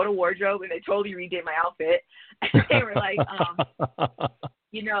here, go to wardrobe. And they totally redid my outfit. And they were like, it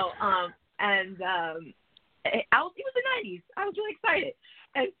was the 90s. I was really excited.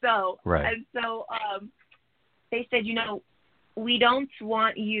 And so, they said, we don't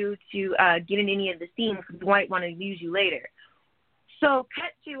want you to get in any of the scenes because we might want to use you later. So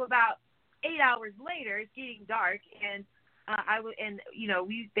cut to about 8 hours later, it's getting dark, and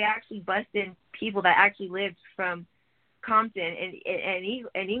they actually busted in people that actually lived from Compton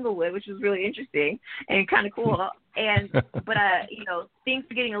and Inglewood, which was really interesting and kind of cool. And but things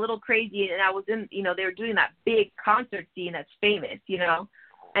were getting a little crazy, and I was in, they were doing that big concert scene that's famous,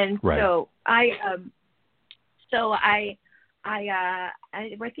 and so I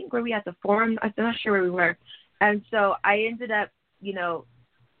think where we at the Forum, I'm not sure where we were, and so I ended up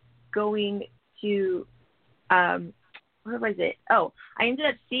going to where was it? Oh, I ended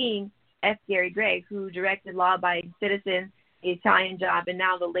up seeing F. Gary Gray, who directed Law Abiding Citizen, The Italian Job, and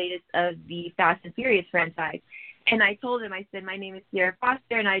now the latest of the Fast and Furious franchise. And I told him, I said, my name is Ciera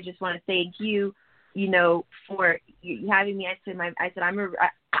Foster, and I just want to thank you, for having me.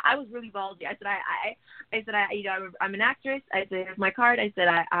 I was really ballsy. I'm an actress. I said, here's my card. I said,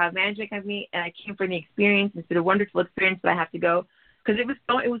 I have a management company, and I came for the experience. It's been a wonderful experience, but I have to go. Because it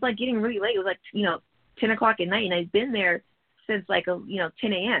was like getting really late. It was like, 10 o'clock at night, and I'd been there since 10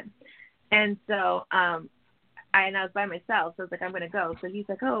 a.m. And so, I was by myself, so I was like, I'm going to go. So he's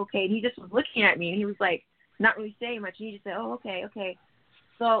like, oh, okay. And he just was looking at me, and he was like, not really saying much. And he just said, oh, okay.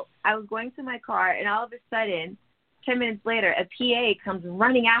 So I was going to my car, and all of a sudden, 10 minutes later, a PA comes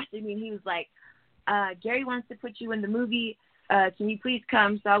running after me, and he was like, Gary wants to put you in the movie. Can you please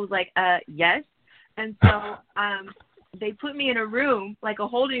come? So I was like, yes. And so they put me in a room, like a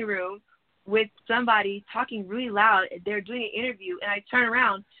holding room, with somebody talking really loud. They're doing an interview, and I turn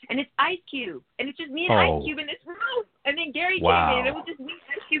around, and it's Ice Cube. And it's just me and Ice Cube in this room. And then Gary came in, and it was just me,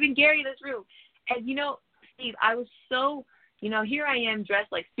 Ice Cube, and Gary in this room. And, Steve, I was so, here I am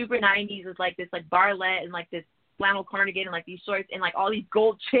dressed like super 90s with like this like barlet and like this flannel cardigan and like these shorts and like all these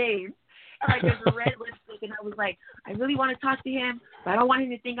gold chains. And like there's a red lipstick, and I was like, I really want to talk to him, but I don't want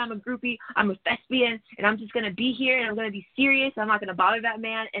him to think I'm a groupie. I'm a thespian, and I'm just going to be here, and I'm going to be serious. I'm not going to bother that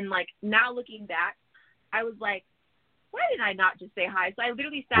man. And like now looking back, I was like, why didn't I not just say hi? So I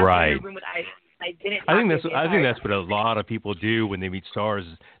literally sat in the room with Ice. I didn't. I think that's what a lot of people do when they meet stars.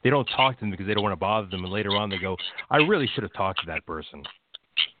 They don't talk to them because they don't want to bother them, and later on they go, I really should have talked to that person.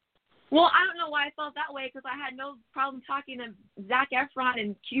 Well, I don't know why I felt that way, because I had no problem talking to Zac Efron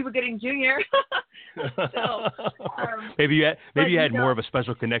and Cuba Gooding Jr. So, maybe you had more of a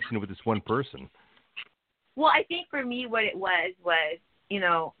special connection with this one person. Well, I think for me what it was,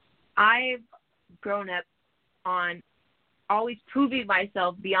 I've grown up on always proving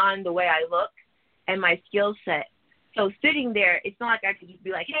myself beyond the way I look and my skill set. So sitting there, it's not like I could just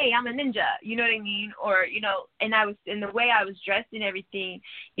be like, hey, I'm a ninja, you know what I mean? Or, and I was, in the way I was dressed and everything,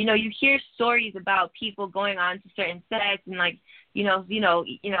 you hear stories about people going on to certain sets and like,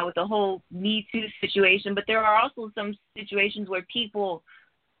 with the whole Me Too situation. But there are also some situations where people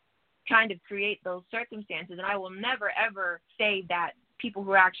kind of create those circumstances. And I will never, ever say that people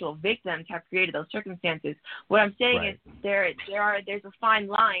who are actual victims have created those circumstances. What I'm saying is there's a fine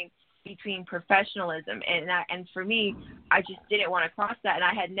line between professionalism and for me, I just didn't want to cross that. And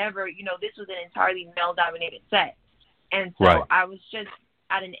I had never, this was an entirely male-dominated set. And so I was just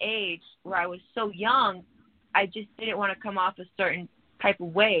at an age where I was so young, I just didn't want to come off a certain type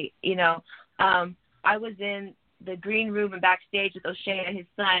of way, I was in the green room and backstage with O'Shea and his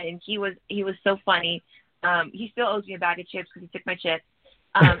son, and he was so funny. He still owes me a bag of chips because he took my chips.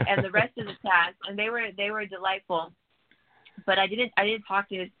 And the rest of the cast, and they were delightful. But I didn't talk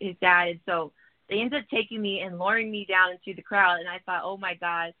to his dad, and so they ended up taking me and luring me down into the crowd. And I thought, oh my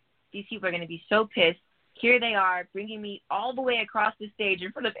God, these people are going to be so pissed. Here they are, bringing me all the way across the stage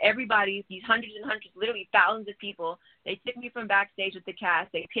in front of everybody, these hundreds and hundreds, literally thousands of people. They took me from backstage with the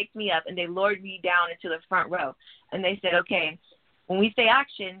cast. They picked me up, and they lured me down into the front row. And they said, okay, when we say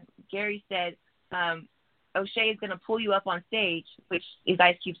action, Gary said, O'Shea is going to pull you up on stage, which is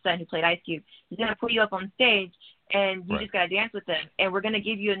Ice Cube's son who played Ice Cube. He's going to pull you up on stage, and you just got to dance with him. And we're going to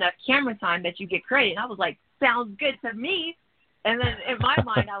give you enough camera time that you get credit. And I was like, sounds good to me. And then in my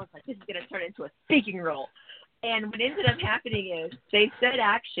mind, I was like, this is going to turn into a speaking role. And what ended up happening is they said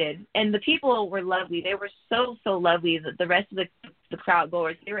action, and the people were lovely. They were so, so lovely. The rest of the crowd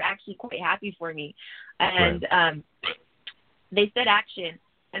goers, they were actually quite happy for me. And they said action.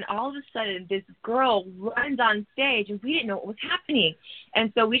 And all of a sudden, this girl runs on stage, and we didn't know what was happening.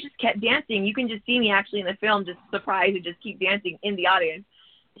 And so we just kept dancing. You can just see me actually in the film, just surprised and just keep dancing in the audience.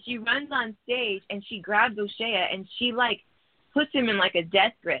 She runs on stage, and she grabs O'Shea, and she, like, puts him in, like, a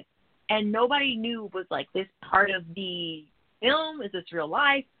death grip. And nobody knew was, like, this part of the film. Is this real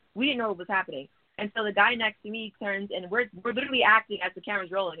life? We didn't know what was happening. And so the guy next to me turns, and we're literally acting as the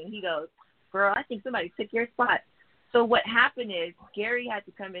camera's rolling, and he goes, girl, I think somebody took your spot. So what happened is Gary had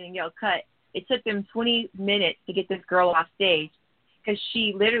to come in and yell, cut. It took them 20 minutes to get this girl off stage because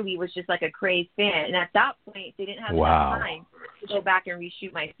she literally was just like a crazed fan. And at that point, they didn't have enough time to go back and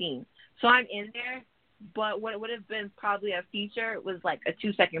reshoot my scene. So I'm in there, but what would have been probably a feature was like a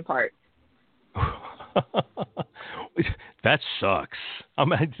 2-second part. That sucks.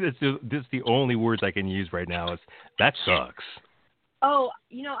 This is the only words I can use right now is that sucks. Oh,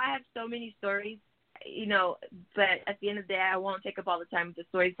 I have so many stories. But at the end of the day, I won't take up all the time with the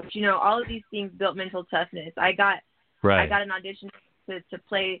stories. But, all of these things built mental toughness. I got an audition to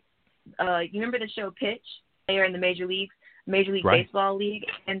play, you remember the show Pitch? They are in the Major League Baseball League.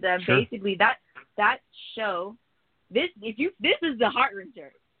 And basically that show, this is the heart-wrencher.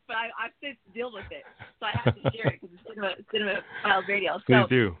 But I've since dealt with it. So I have to share it because it's Cinema Files Radio. Please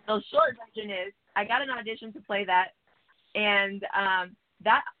do. The short version is I got an audition to play that. And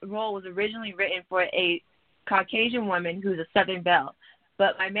that role was originally written for a Caucasian woman who's a Southern belle.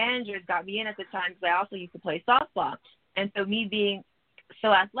 But my managers got me in at the time because I also used to play softball. And so me being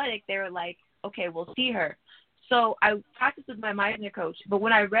so athletic, they were like, okay, we'll see her. So I practiced with my Meisner coach. But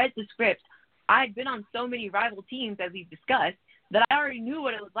when I read the script, I had been on so many rival teams, as we've discussed, that I already knew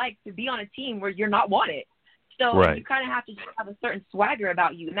what it was like to be on a team where you're not wanted. So you kind of have to just have a certain swagger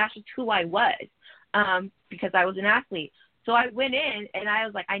about you. And that's just who I was because I was an athlete. So I went in, and I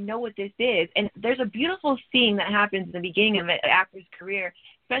was like, I know what this is. And there's a beautiful scene that happens in the beginning of an actor's career,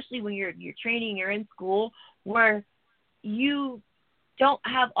 especially when you're training, you're in school, where you don't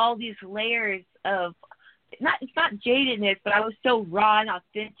have all these layers of it's not jadedness, but I was so raw and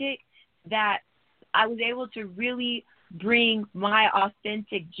authentic that I was able to really bring my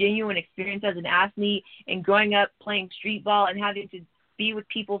authentic, genuine experience as an athlete and growing up playing street ball and having to be with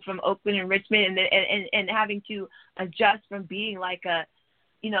people from Oakland and Richmond and having to adjust from being like a,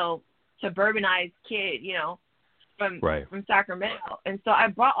 suburbanized kid, from Sacramento. And so I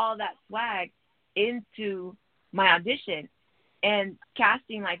brought all that swag into my audition, and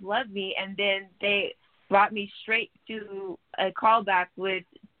casting loved me, and then they brought me straight to a callback with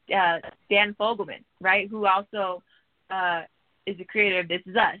Dan Fogelman, right, who also is the creator of This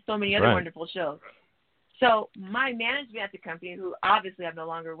Is Us, so many other wonderful shows. So my management at the company, who obviously I'm no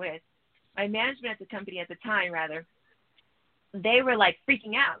longer with, my management at the company at the time, rather, they were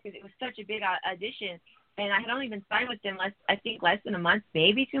freaking out because it was such a big audition, and I had only been signed with them less than a month,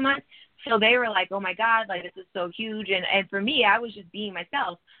 maybe 2 months. So they were like, oh my God, this is so huge. And for me, I was just being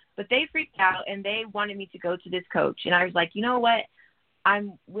myself, but they freaked out and they wanted me to go to this coach. And I was like, you know what?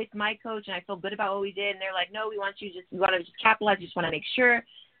 I'm with my coach and I feel good about what we did. And they're like, no, we want to just capitalize. We just want to make sure.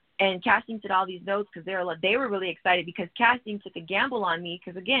 And casting took all these notes because they were really excited because casting took a gamble on me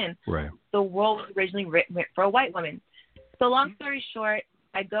because, again, the role was originally written for a white woman. So long story short,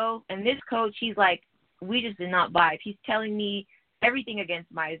 I go, and this coach, he's like, we just did not vibe. He's telling me everything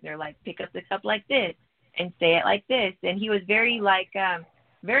against Meisner, pick up the cup like this and say it like this. And he was very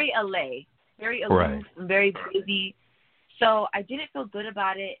very LA, very aloof, and very busy. So I didn't feel good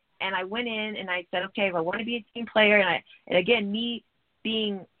about it. And I went in and I said, okay, if I want to be a team player, and again, me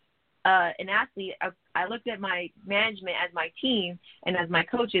being an athlete, I looked at my management as my team and as my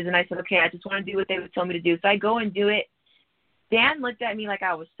coaches, and I said, okay, I just want to do what they would tell me to do. So I go and do it. Dan looked at me like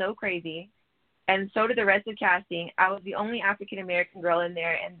I was so crazy, and so did the rest of casting. I was the only African-American girl in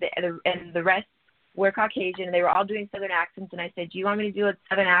there, and the rest were Caucasian, and they were all doing Southern accents. And I said, do you want me to do a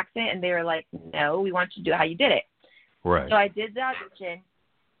Southern accent? And they were like, no, we want you to do how you did it. Right. So I did the audition,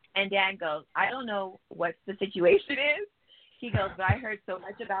 and Dan goes, I don't know what the situation is. He goes, but I heard so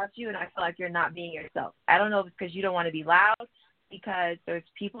much about you, and I feel like you're not being yourself. I don't know if it's because you don't want to be loud, because there's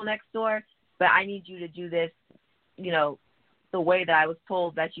people next door, but I need you to do this, the way that I was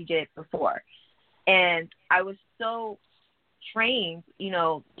told that you did it before. And I was so trained,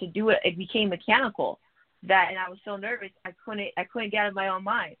 to do it. It became mechanical and I was so nervous. I couldn't get out of my own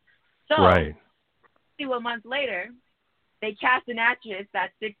mind. So, 1 month later, they cast an actress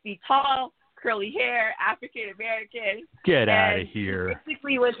that's 6 feet tall, curly hair, African American. Get out of here.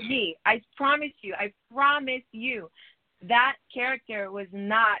 Basically was me. I promise you, that character was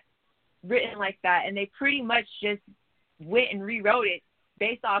not written like that. And they pretty much just went and rewrote it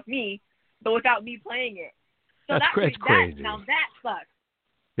based off me, but without me playing it. So that's crazy. Now that sucks.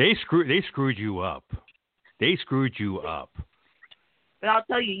 They screwed you up. But I'll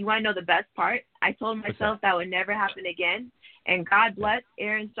tell you, you want to know the best part? I told myself that would never happen again. And God bless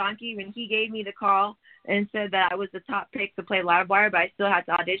Aaron Stonke when he gave me the call and said that I was the top pick to play Livewire, but I still had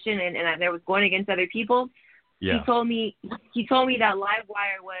to audition and I was going against other people. Yeah. He told me that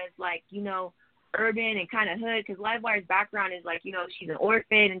Livewire was urban and kind of hood, because Livewire's background is she's an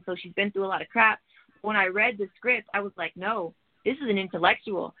orphan, and so she's been through a lot of crap. When I read the script, I was like, no, this is an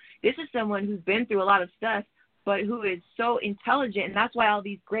intellectual. This is someone who's been through a lot of stuff, but who is so intelligent, and that's why all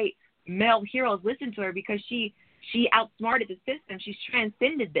these great male heroes listen to her, because she outsmarted the system. She's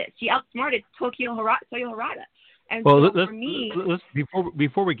transcended this. She outsmarted Toyo Harada. And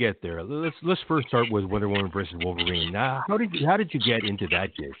before we get there, let's first start with Wonder Woman versus Wolverine. Now, how did you get into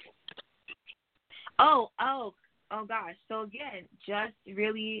that gig? Oh gosh. So again, just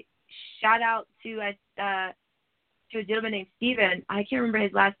really shout out to a gentleman named Steven. I can't remember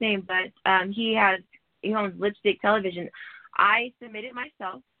his last name, but he owns Lipstick Television. I submitted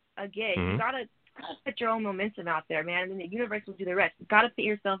myself. Again, you gotta put your own momentum out there, man, and then the universe will do the rest. You gotta put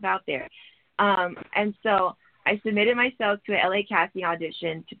yourself out there. And so I submitted myself to an LA casting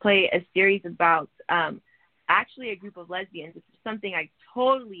audition to play a series about actually a group of lesbians. It's something I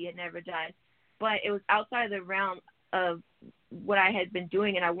totally had never done, but it was outside of the realm of what I had been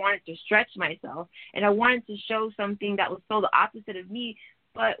doing, and I wanted to stretch myself, and I wanted to show something that was so the opposite of me,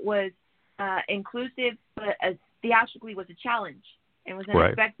 but was inclusive, but theatrically was a challenge and was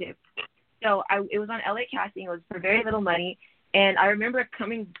unexpected. Right. So it was on LA casting. It was for very little money, and I remember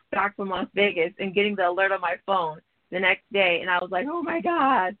coming back from Las Vegas and getting the alert on my phone the next day, and I was like, oh my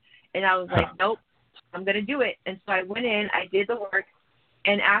God. And I was like, nope, I'm going to do it. And so I went in, I did the work,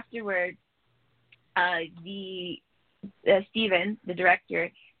 and afterwards, Steven, the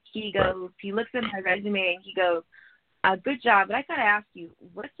director, he goes, he looks at my resume and he goes, good job, but I got to ask you,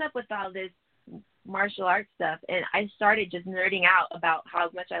 what's up with all this martial arts stuff, and I started just nerding out about how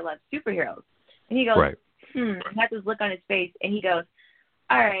much I love superheroes. And he goes, Right. He had this look on his face, and he goes,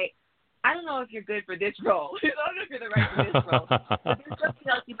 all right, I don't know if you're good for this role. I don't know if you're the right for this role. But there's something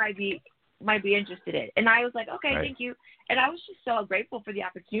else you might be interested in. And I was like, okay, Right. thank you. And I was just so grateful for the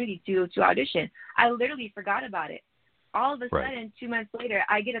opportunity to audition. I literally forgot about it. All of a Right. sudden, 2 months later,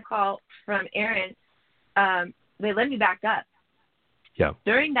 I get a call from Aaron. They let me back up. Yeah.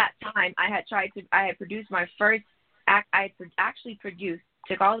 During that time, I had produced my first act. I had actually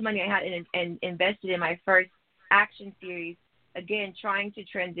took all the money I had and invested in my first action series. Again, trying to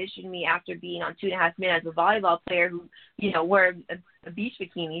transition me after being on 2.5 Men as a volleyball player who, wore a beach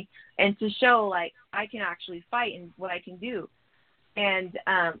bikini, and to show like I can actually fight and what I can do. And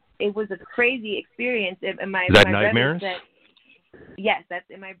it was a crazy experience. And my Is that my Nightmares? brother said, yes, that's.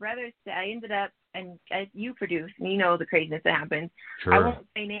 And my brother said I ended up, and you produced, and you know the craziness that happened. Sure. I won't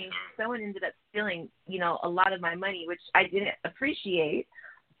say names. Someone ended up stealing, a lot of my money, which I didn't appreciate,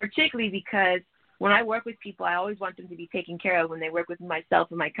 particularly because when I work with people, I always want them to be taken care of when they work with myself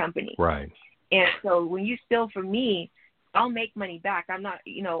and my company. Right. And so when you steal from me, I'll make money back. I'm not,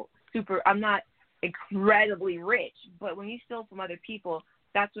 I'm not incredibly rich, but when you steal from other people,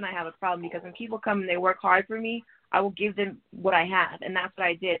 that's when I have a problem, because when people come and they work hard for me, I will give them what I have, and that's what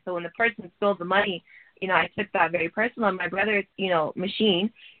I did. So when the person stole the money, I took that very personal. And my brother's,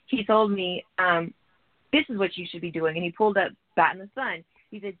 machine, he told me, this is what you should be doing. And he pulled up Bat in the Sun.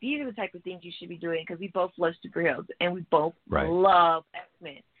 He said, these are the type of things you should be doing, because we both love superheroes and we both love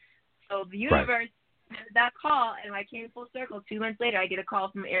X-Men. So the universe had that call, and I came full circle. 2 months later, I get a call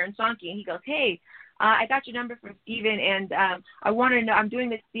from Aaron Sonke, and he goes, hey, I got your number from Steven, and I want to know, I'm doing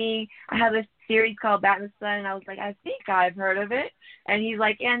this thing. I have this series called Bat in the Sun, and I was like, I think I've heard of it. And he's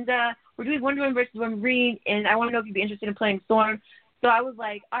like, and we're doing Wonder Woman versus Wolverine, and I want to know if you'd be interested in playing Storm. So I was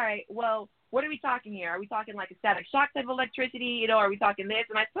like, all right, well, what are we talking here? Are we talking like a static shock type of electricity? Are we talking this?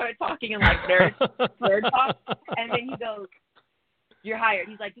 And I started talking in like nerd talk. And then he goes, you're hired.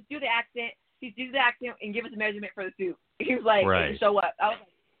 He's like, just do the accent. Just do the accent and give us a measurement for the suit. He was like, show up. I was like,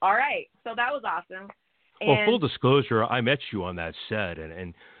 all right. So that was awesome. And well, full disclosure, I met you on that set,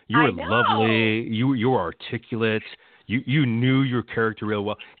 and you were lovely. You were articulate. You knew your character real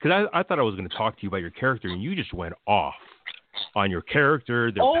well. Because I thought I was going to talk to you about your character, and you just went off on your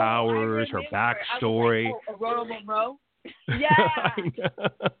character, their powers, her backstory. I was like, Aurora Monroe? Yeah.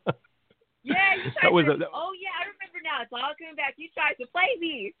 Yeah, you tried I remember now. It's all coming back. You tried to play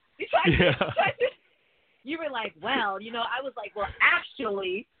me. You were like, well, I was like, well,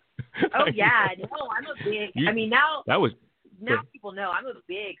 actually, yeah, no, I'm a big, now people know I'm a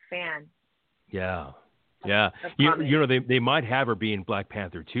big fan. Yeah. Yeah. They might have her be in Black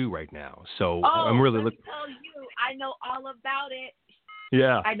Panther 2 right now. So I'm really looking. Tell you, I know all about it.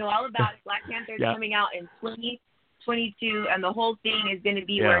 Yeah. I know all about it. Black Panther is coming out in 2022, and the whole thing is going to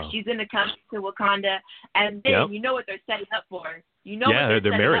be where she's going to come to Wakanda, and then you know what they're setting up for. You know what they're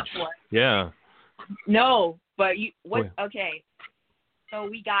setting marriage. up for. Yeah. No, but okay. So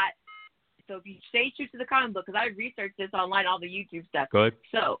if you stay true to the comic book, because I researched this online, all the YouTube stuff. Good.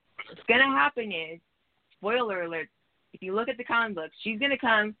 So what's going to happen is, spoiler alert, if you look at the comic books, she's going to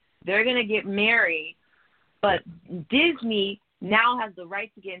come, they're going to get married, but Disney now has the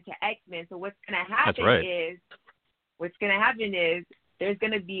right to get into X-Men. So what's going to happen is there's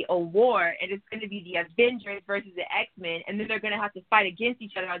going to be a war, and it's going to be the Avengers versus the X-Men, and then they're going to have to fight against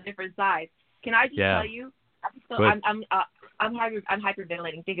each other on different sides. Can I just tell you? I'm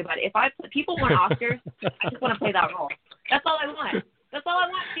hyperventilating. Think about it. If people want Oscars, I just want to play that role. That's all I want. That's all I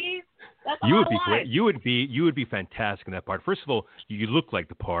want, Steve. That's all I want. Great. You would be fantastic in that part. First of all, you look like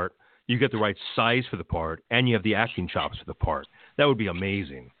the part. You get the right size for the part, and you have the acting chops for the part. That would be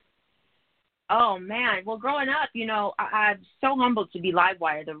amazing. Oh, man. Well, growing up, I'm so humbled to be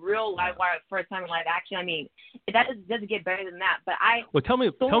Livewire, the real Livewire, first time in live action. That doesn't get better than that. But tell me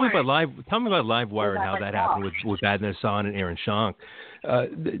about Livewire and how that happened with Adnan Hassan and Aaron Shank.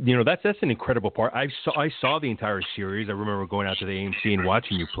 That's an incredible part. I saw the entire series. I remember going out to the AMC and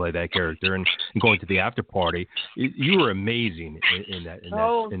watching you play that character and going to the after party. You were amazing in that.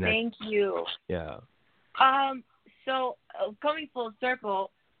 Thank you. Yeah. So coming full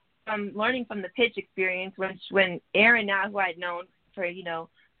circle, I'm learning from the pitch experience when Aaron, now who I'd known for, a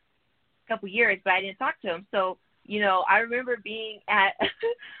couple years, but I didn't talk to him. So, I remember being at,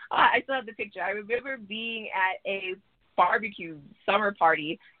 I still have the picture. I remember being at a barbecue summer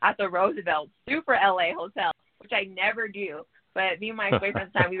party at the Roosevelt, super LA hotel, which I never do. But me and my boyfriend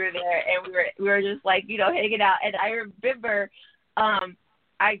at the time, we were there, and we were just like, hanging out. And I remember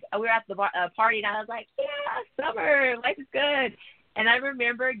we were at the party, and I was like, yeah, summer, life is good. And I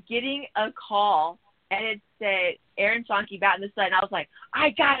remember getting a call, and it said, Aaron Schonke, Bat in the Sun. And I was like,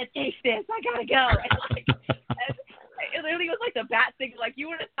 I got to take this. I got to go. And, like, and it literally was like the Bat thing. Like, you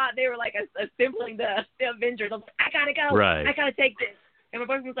would have thought they were, like, assembling the Avengers. I was like, I got to go. Right. I got to take this. And my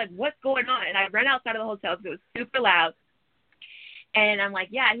boyfriend was like, what's going on? And I ran outside of the hotel because it was super loud. And I'm like,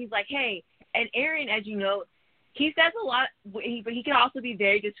 yeah. And he's like, hey. And Aaron, as you know, he says a lot, but he can also be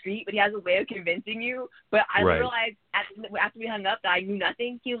very discreet, but he has a way of convincing you. But I realized after we hung up that I knew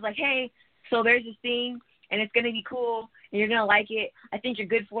nothing. He was like, hey, so there's this thing, and it's going to be cool, and you're going to like it. I think you're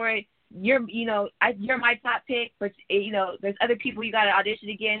good for it. You're my top pick, but, there's other people you got to audition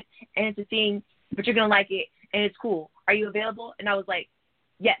against, and it's a thing, but you're going to like it, and it's cool. Are you available? And I was like,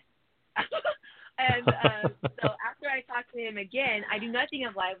 yes. And so after I talked to him again, I knew nothing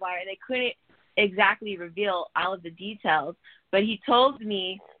of Livewire. They couldn't exactly reveal all of the details, but he told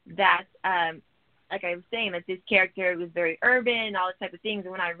me that, like I was saying, that this character was very urban and all this type of things.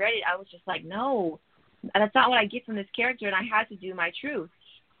 And when I read it, I was just like, no, that's not what I get from this character, and I had to do my truth.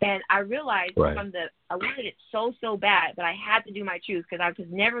 And I realized I wanted it so bad, but I had to do my truth because I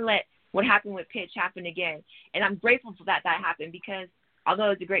could never let what happened with Pitch happen again. And I'm grateful for that happened, because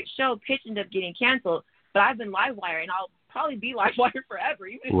although it's a great show, Pitch ended up getting canceled. But I've been Livewire, and I'll probably be Livewire forever.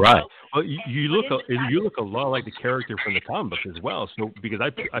 Even right. Well, you look a lot like the character from the comic book as well. So because I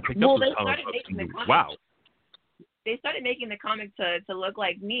picked up the comic book. Wow. They started making the comic to look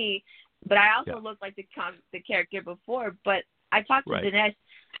like me, but I also looked like the character before. But I talked to Dinesh,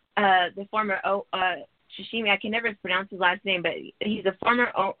 the former Shishimi. I can never pronounce his last name, but he's a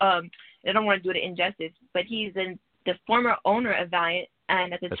former. I don't want to do it injustice, but he's the former owner of Valiant,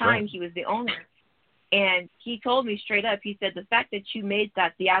 and at the time he was the owner. And he told me straight up, he said, the fact that you made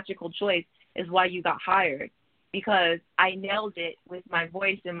that theatrical choice is why you got hired, because I nailed it with my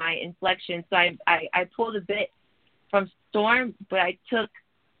voice and my inflection. So I pulled a bit from Storm, but I took,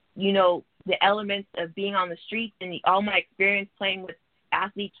 the elements of being on the streets and all my experience playing with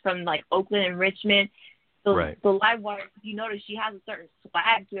athletes from like Oakland and Richmond. So the Livewire, you notice she has a certain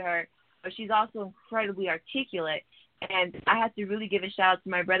swag to her, but she's also incredibly articulate. And I have to really give a shout out to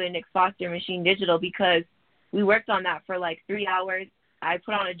my brother, Nick Foster, Machine Digital, because we worked on that for like 3 hours. I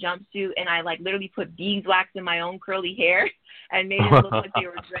put on a jumpsuit, and I like literally put beeswax in my own curly hair and made it look like they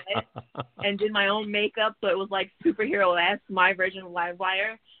were dread, and did my own makeup. So it was like superhero-esque, my version of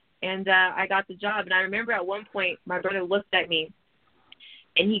Livewire. And I got the job. And I remember at one point, my brother looked at me,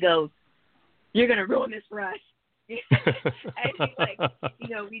 and he goes, "You're going to ruin this for us." And he's like,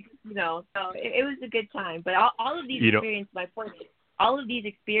 we just, so it was a good time. But all of these experiences, my point is, all of these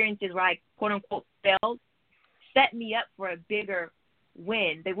experiences where I quote unquote failed set me up for a bigger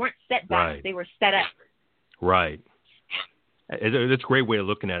win. They weren't setbacks; they were set up. Right. That's a great way of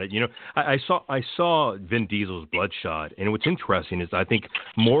looking at it. I saw Vin Diesel's Bloodshot, and what's interesting is I think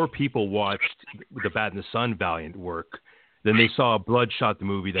more people watched the Bat in the Sun Valiant work than they saw Bloodshot, the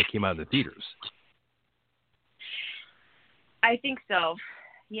movie that came out in the theaters. I think so.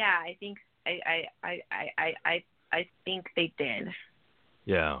 Yeah, I think I think they did.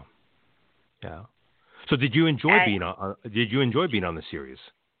 Yeah. So did you enjoy being on? Did you enjoy being on the series?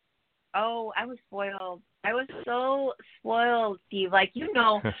 Oh, I was spoiled. I was so spoiled, Steve. Like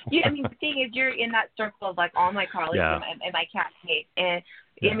I mean, the thing is, you're in that circle of like all my colleagues and my castmates, and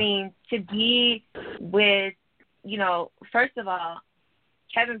I mean, to be with, first of all,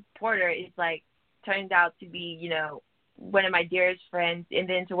 Kevin Porter is like turned out to be, one of my dearest friends, and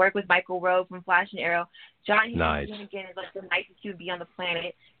then to work with Michael Rowe from Flash and Arrow. John Hennigan is like the nicest human being on the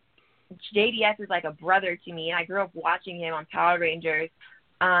planet. JDS is like a brother to me, and I grew up watching him on Power Rangers.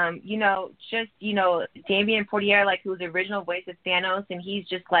 Damian Portier, like, who's the original voice of Thanos, and he's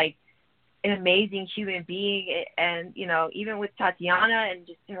just like an amazing human being. And, even with Tatiana and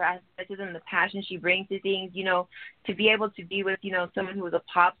just her athleticism and the passion she brings to things, to be able to be with, someone who was a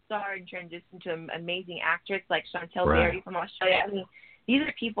pop star and transition to an amazing actress like Chantel Berry from Australia. I mean, these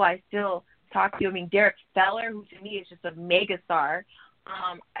are people I still talk to. I mean, Derek Feller, who to me is just a mega star.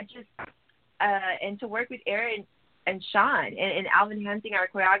 And to work with Aaron and Sean and Alvin Hunting, our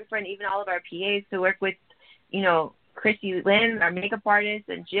choreographer, and even all of our PAs, to work with, Chrissy Lynn, our makeup artist,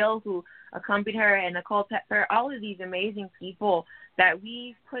 and Jill, who accompanied her, and Nicole Pepper, all of these amazing people that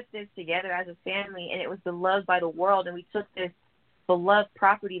we put this together as a family, and it was beloved by the world. And we took this beloved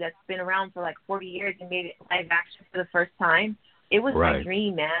property that's been around for like 40 years and made it live action for the first time. It was my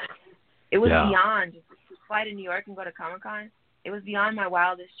dream, man. It was beyond just to fly to New York and go to Comic-Con. It was beyond my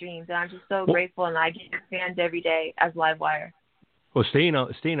wildest dreams, and I'm just so grateful, and I get fans every day as Livewire. Well, staying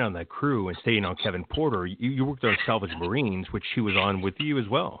on that crew and staying on Kevin Porter, you worked on Salvage Marines, which she was on with you as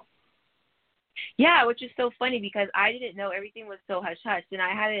well. Yeah, which is so funny because I didn't know everything was so hush hush, and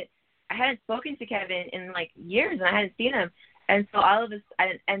I hadn't spoken to Kevin in like years, and I hadn't seen him, and so all of us,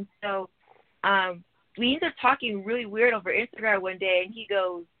 and so we ended up talking really weird over Instagram one day, and he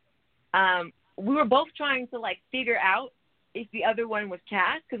goes, we were both trying to like figure out if the other one was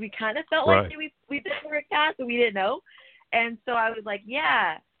cast because we kind of felt like we thought we were cast, but we didn't know, and so I was like,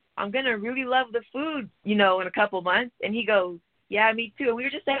 yeah, I'm gonna really love the food, in a couple months, and he goes, yeah, me too. And we were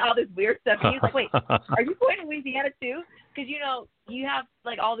just saying all this weird stuff. And he's like, wait, are you going to Louisiana too? Because, you have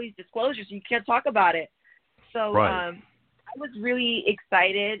like all these disclosures. So you can't talk about it. So I was really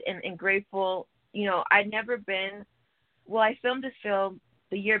excited and grateful. I'd never been – well, I filmed this film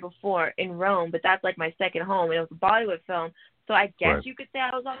the year before in Rome, but that's like my second home. And it was a Bollywood film. So I guess you could say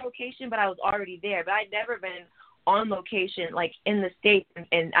I was on location, but I was already there. But I'd never been on location like in the States.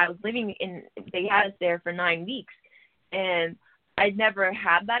 And I was living in – they had us there for 9 weeks. And – I'd never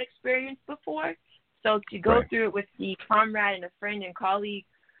had that experience before, so to go through it with the comrade and a friend and colleague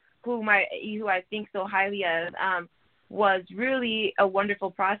who I think so highly of was really a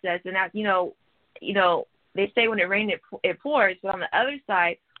wonderful process. And that they say when it rains it pours, but on the other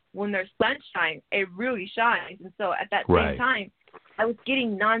side, when there's sunshine, it really shines. And so at that same time, I was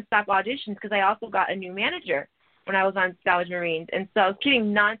getting nonstop auditions because I also got a new manager when I was on Salvage Marines, and so I was getting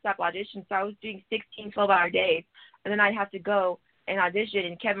nonstop auditions. So I was doing 16, 12-hour days. And then I'd have to go and audition.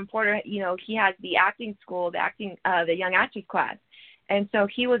 And Kevin Porter, he has the acting school, the young actors class. And so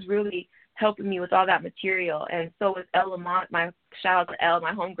he was really helping me with all that material. And so was Elle Lamont, my shout out to Elle,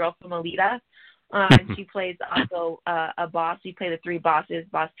 my homegirl from Alita. She plays also a boss. She played the three bosses,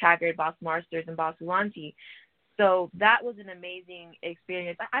 Boss Taggart, Boss Marsters, and Boss Ulanti. So that was an amazing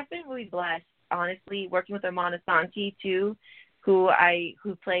experience. I've been really blessed, honestly, working with Armand Asante too, who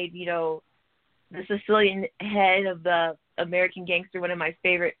played, the Sicilian head of the American Gangster, one of my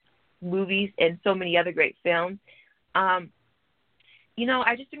favorite movies, and so many other great films. I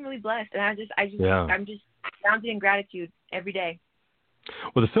just been really blessed, and I'm just grounded in gratitude every day.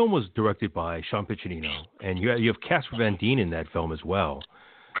 Well, the film was directed by Sean Piccinino, and you have Casper Van Dien in that film as well.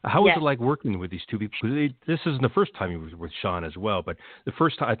 How was it like working with these two people? This isn't the first time you were with Sean as well, but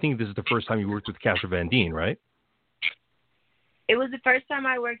I think this is the first time you worked with Casper Van Dien, right? It was the first time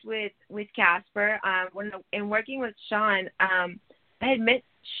I worked with Casper. In working with Sean, I had met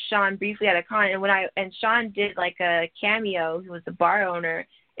Sean briefly at a con, and Sean did like a cameo. He was the bar owner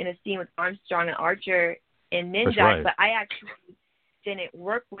in a scene with Armstrong and Archer in Ninja, but I actually didn't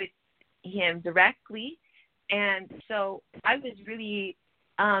work with him directly, and so I was really,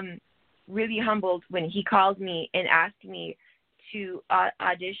 really humbled when he called me and asked me to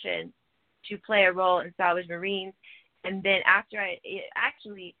audition to play a role in Salvage Marines. And then after I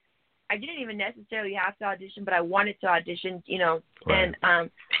didn't even necessarily have to audition, but I wanted to audition, And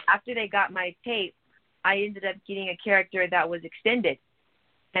after they got my tape, I ended up getting a character that was extended.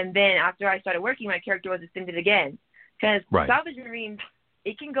 And then after I started working, my character was extended again. Because Salvage Marines,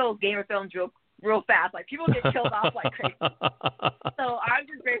 it can go Game of Thrones real fast. Like, people get killed off like crazy. So I'm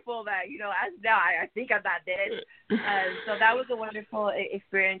just grateful that, as now I think I'm not dead. So that was a wonderful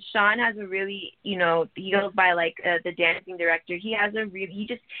experience. Sean has a really, he goes by like the dancing director. He has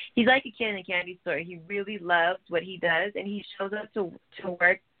he's like a kid in a candy store. He really loves what he does, and he shows up to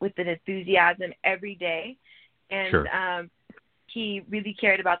work with an enthusiasm every day. And he really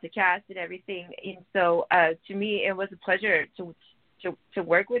cared about the cast and everything. And so to me, it was a pleasure to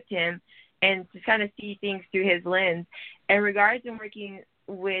work with him and to kind of see things through his lens. In regards to working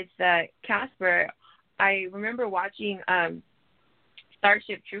with Casper, I remember watching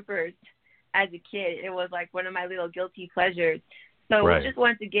Starship Troopers as a kid. It was like one of my little guilty pleasures. So just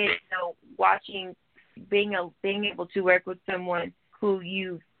once again, watching, being able to work with someone who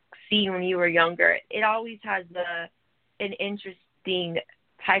you've seen when you were younger, it always has an interesting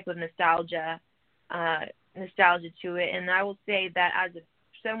type of nostalgia to it. And I will say that as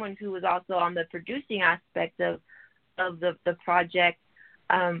someone who was also on the producing aspect of the project,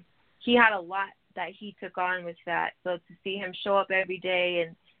 he had a lot that he took on with that. So to see him show up every day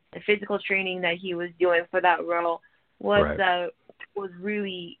and the physical training that he was doing for that role was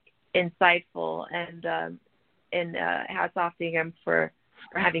really insightful, and hats off to him for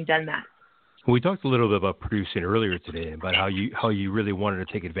having done that. We talked a little bit about producing earlier today, about how you really wanted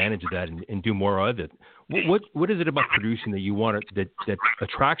to take advantage of that and do more of it. What is it about producing that you want that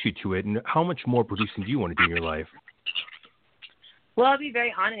attracts you to it, and how much more producing do you want to do in your life? Well, I'll be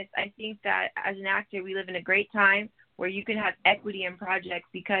very honest. I think that as an actor, we live in a great time where you can have equity in projects,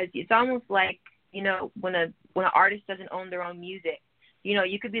 because it's almost like, when an artist doesn't own their own music,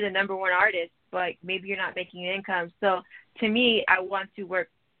 you could be the number one artist, but maybe you're not making an income. So to me, I want to work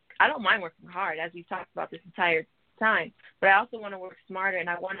I don't mind working hard, as we've talked about this entire time, but I also want to work smarter, and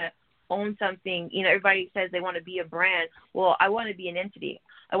I want to own something. You know, everybody says they want to be a brand. Well, I want to be an entity.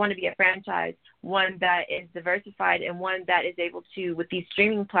 I want to be a franchise, one that is diversified and one that is able to, with these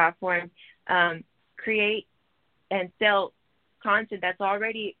streaming platforms, create and sell content that's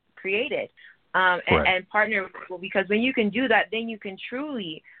already created, and partner with people. Because when you can do that, then you can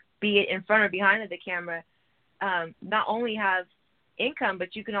truly, be it in front or behind of the camera, not only have income,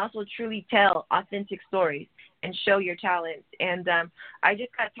 but you can also truly tell authentic stories and show your talents. And I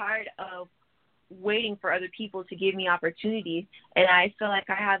just got tired of waiting for other people to give me opportunities, and I feel like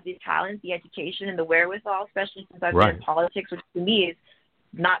I have the talent, the education, and the wherewithal, especially since I've been in politics, which to me is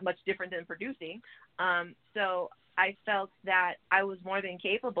not much different than producing. So I felt that I was more than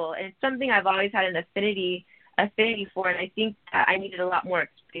capable, and it's something I've always had an affinity for, and I think that I needed a lot more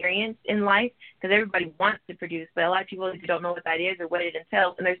experience in life, because everybody wants to produce, but a lot of people don't know what that is or what it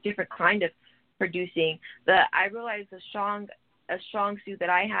entails, and there's different kind of producing. But I realized a strong suit that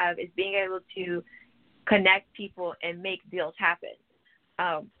I have is being able to connect people and make deals happen.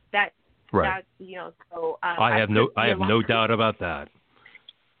 That's you know. So I have no doubt about that.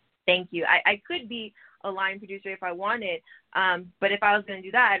 Thank you. I could be a line producer if I wanted, but if I was going to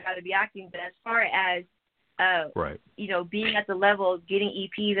do that, I'd rather be acting. But as far as you know, being at the level of getting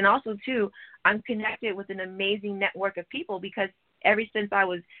EPs, and also too, I'm connected with an amazing network of people, because ever since I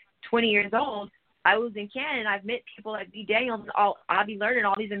was 20 years old, I was in Canada, and I've met people like B. Daniels, and I'll be learning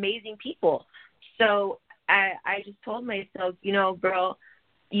all these amazing people. So I just told myself, you know, girl,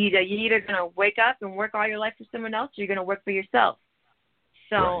 you're either going to wake up and work all your life for someone else, or you're going to work for yourself.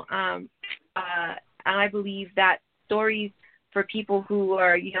 So I believe that stories for people who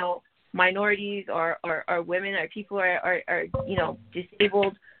are, you know, minorities or women, or people who are you know,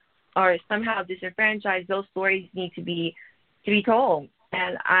 disabled or somehow disenfranchised, those stories need to be told.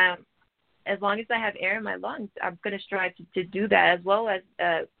 And as long as I have air in my lungs, I'm going to strive to do that, as well as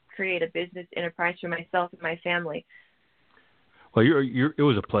create a business enterprise for myself and my family. Well, it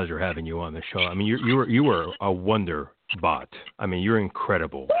was a pleasure having you on the show. I mean, you were a wonder bot. I mean, you're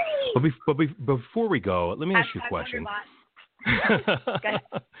incredible. But before we go, let me ask you a question.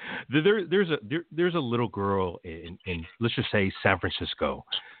 There's a little girl in let's just say San Francisco,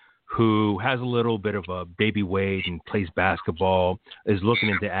 who has a little bit of a baby weight and plays basketball, is looking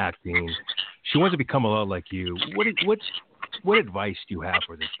into acting. She wants to become a lot like you. What advice do you have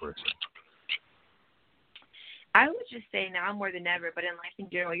for this person? I would just say now more than ever, but in life in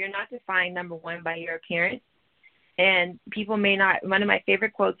general, you're not defined, number one, by your appearance. And people may not, one of my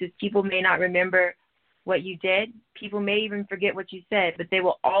favorite quotes is, people may not remember what you did. People may even forget what you said, but they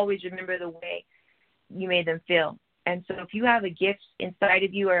will always remember the way you made them feel. And so if you have a gift inside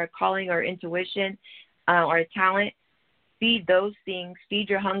of you, or a calling or intuition, or a talent, feed those things, feed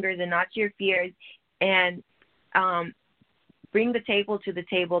your hungers and not your fears, and bring the table to the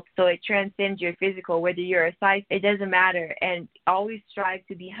table so it transcends your physical, whether you're a size, it doesn't matter. And always strive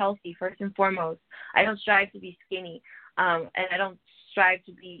to be healthy first and foremost. I don't strive to be skinny, and I don't strive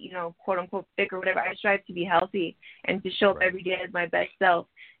to be, you know, quote unquote thick or whatever. I strive to be healthy and to show up every day as my best self.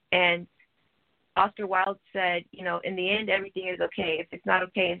 And Oscar Wilde said, you know, in the end, everything is okay. If it's not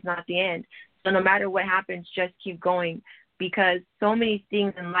okay, it's not the end. So no matter what happens, just keep going, because so many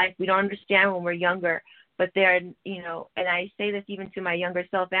things in life we don't understand when we're younger, but they're, you know, and I say this even to my younger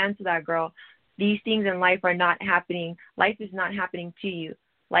self and to that girl, these things in life are not happening. Life is not happening to you.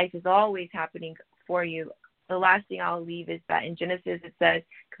 Life is always happening for you. The last thing I'll leave is that in Genesis it says,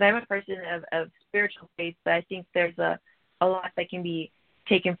 because I'm a person of spiritual faith, but I think there's a lot that can be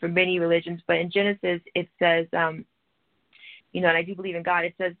taken from many religions. But in Genesis it says, you know, and I do believe in God,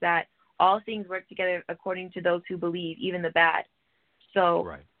 it says that all things work together according to those who believe, even the bad.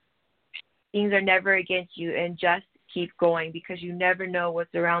 So things are never against you, and just keep going, because you never know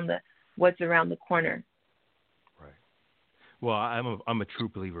what's around the corner. Right. Well, I'm a true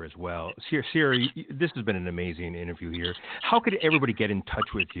believer as well. Ciera, this has been an amazing interview here. How could everybody get in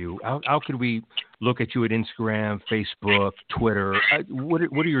touch with you? How could we look at you at Instagram, Facebook, Twitter? What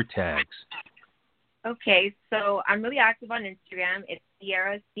are your tags? Okay, so I'm really active on Instagram. It's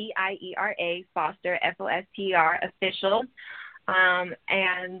Ciera, Ciera Foster, Foster official.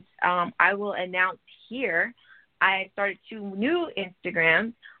 And I will announce here, I started 2 new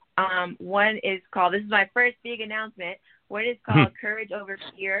Instagrams. One is called, this is my first big announcement, one is called Courage Over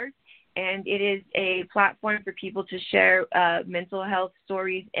Fear, and it is a platform for people to share mental health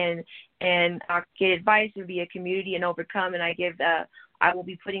stories and get advice and be a community and overcome. And I will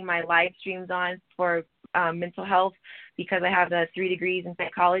be putting my live streams on for mental health, because I have 3 degrees in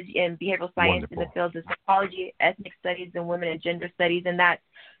psychology and behavioral science in the fields of psychology, ethnic studies, and women and gender studies. And that's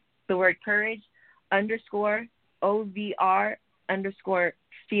the word courage _ OVR _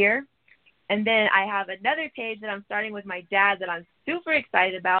 fear. And then I have another page that I'm starting with my dad that I'm super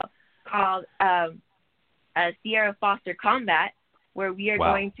excited about called Ciera Foster Combat, where we are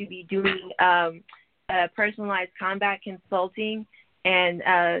going to be doing personalized combat consulting and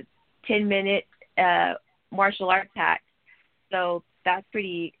 10-minute martial arts hacks. So that's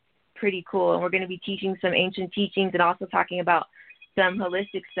pretty cool. And we're going to be teaching some ancient teachings and also talking about some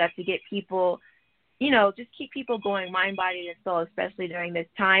holistic stuff to get people, just keep people going mind, body, and soul, especially during this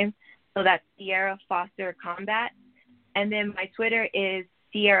time. So that's Ciera Foster Combat. And then my Twitter is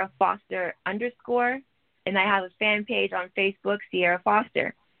Ciera Foster _ and I have a fan page on Facebook, Ciera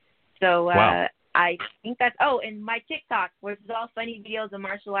Foster. So I think that's, and my TikTok, which is all funny videos of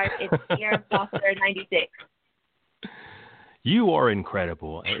martial arts, it's Ciera Foster 96. You are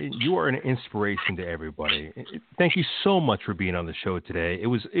incredible. You are an inspiration to everybody. Thank you so much for being on the show today. It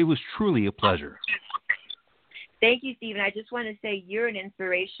was truly a pleasure. Thank you, Stephen. I just want to say you're an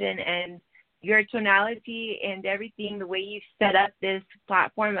inspiration, and your tonality and everything, the way you've set up this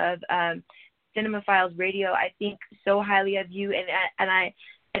platform of Cinema Files Radio, I think so highly of you, and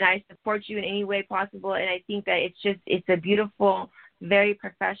I support you in any way possible. And I think that it's a beautiful, very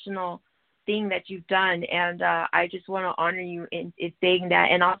professional thing that you've done, and I just want to honor you in saying that,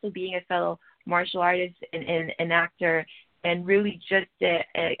 and also being a fellow martial artist and an actor, and really just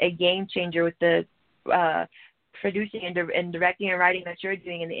a game changer with the producing and directing and writing that you're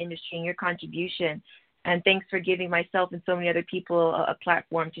doing in the industry and your contribution. And thanks for giving myself and so many other people a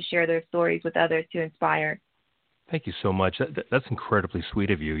platform to share their stories with others to inspire. Thank you so much. That's incredibly sweet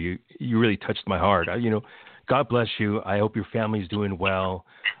of you. You really touched my heart. God bless you. I hope your family's doing well.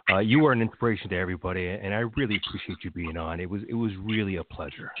 You are an inspiration to everybody, and I really appreciate you being on. It was really a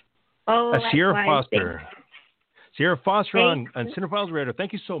pleasure. Oh, Ciera Foster. Ciera Foster on Thanks. Cinema Files Radio.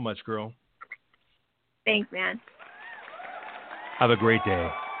 Thank you so much, girl. Thanks, man. Have a great day.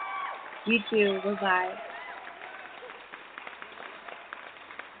 You too. Bye-bye.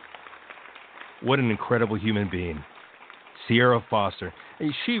 What an incredible human being. Ciera Foster.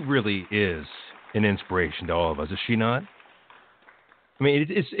 She really is an inspiration to all of us, is she not? I mean,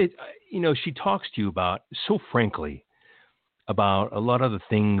 she talks to you about, so frankly, about a lot of the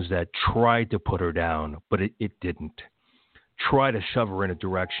things that tried to put her down, but it didn't. Try to shove her in a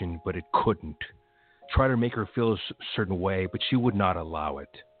direction, but it couldn't. Try to make her feel a certain way, but she would not allow it.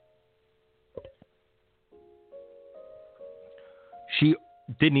 She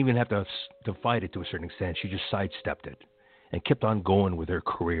didn't even have to fight it to a certain extent. She just sidestepped it and kept on going with her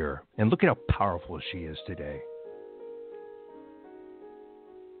career. And look at how powerful she is today.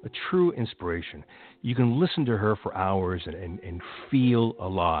 A true inspiration. You can listen to her for hours and feel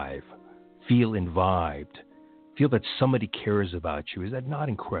alive, feel imbibed, feel that somebody cares about you. Is that not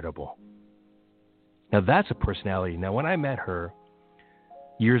incredible? Now, that's a personality. Now, when I met her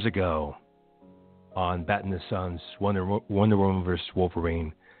years ago on Bat and the Sons, Wonder Woman vs.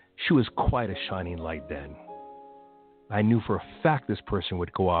 Wolverine, she was quite a shining light then. I knew for a fact this person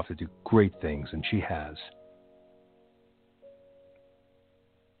would go off to do great things, and she has.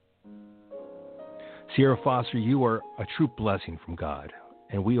 Ciera Foster, you are a true blessing from God,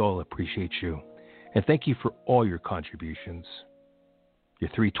 and we all appreciate you. And thank you for all your contributions. Your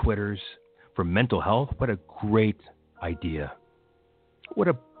 3 Twitters for mental health, what a great idea. What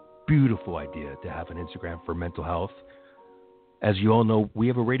a beautiful idea to have an Instagram for mental health. As you all know, we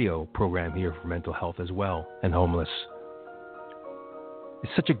have a radio program here for mental health as well, and homeless.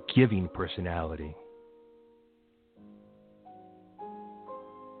 It's such a giving personality.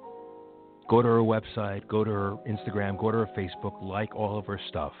 Go to her website, go to her Instagram, go to her Facebook, like all of her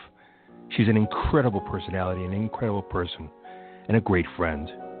stuff. She's an incredible personality, an incredible person, and a great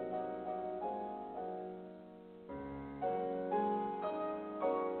friend.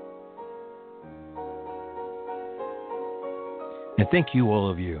 And thank you,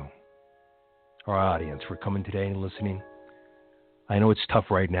 all of you, our audience, for coming today and listening. I know it's tough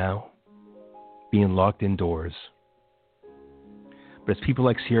right now, being locked indoors. But it's people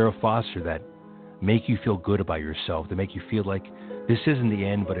like Ciera Foster that make you feel good about yourself, that make you feel like this isn't the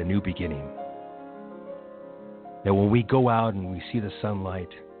end, but a new beginning. That when we go out and we see the sunlight,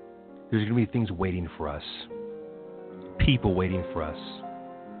 there's going to be things waiting for us, people waiting for us.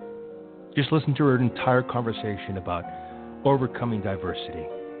 Just listen to her entire conversation about overcoming diversity,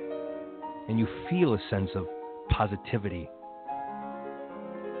 and you feel a sense of positivity.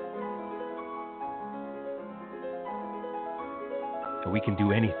 That we can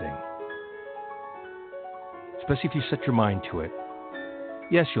do anything, especially if you set your mind to it.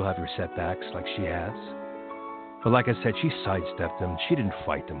 Yes, you'll have your setbacks like she has, but like I said, she sidestepped them. She didn't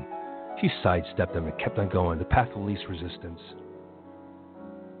fight them. She sidestepped them and kept on going, the path of least resistance.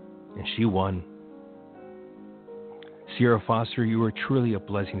 And she won. Ciera Foster, you are truly a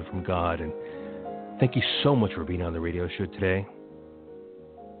blessing from God, and thank you so much for being on the radio show today.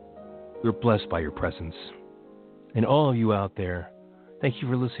 We're blessed by your presence. And all of you out there, thank you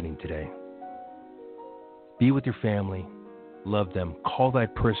for listening today. Be with your family. Love them. Call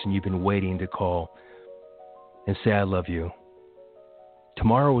that person you've been waiting to call and say, I love you.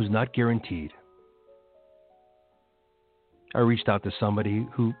 Tomorrow is not guaranteed. I reached out to somebody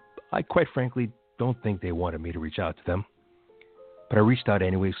who I quite frankly don't think they wanted me to reach out to them. But I reached out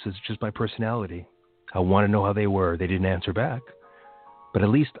anyways because it's just my personality. I want to know how they were. They didn't answer back. But at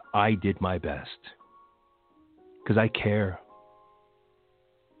least I did my best. Because I care.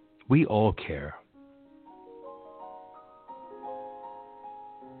 We all care.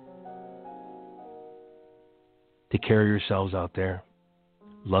 Take care of yourselves out there.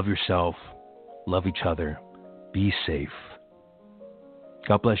 Love yourself. Love each other. Be safe.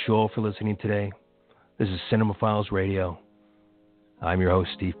 God bless you all for listening today. This is Cinema Files Radio. I'm your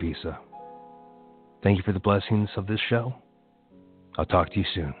host, Steve Pisa. Thank you for the blessings of this show. I'll talk to you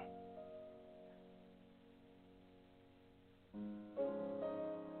soon.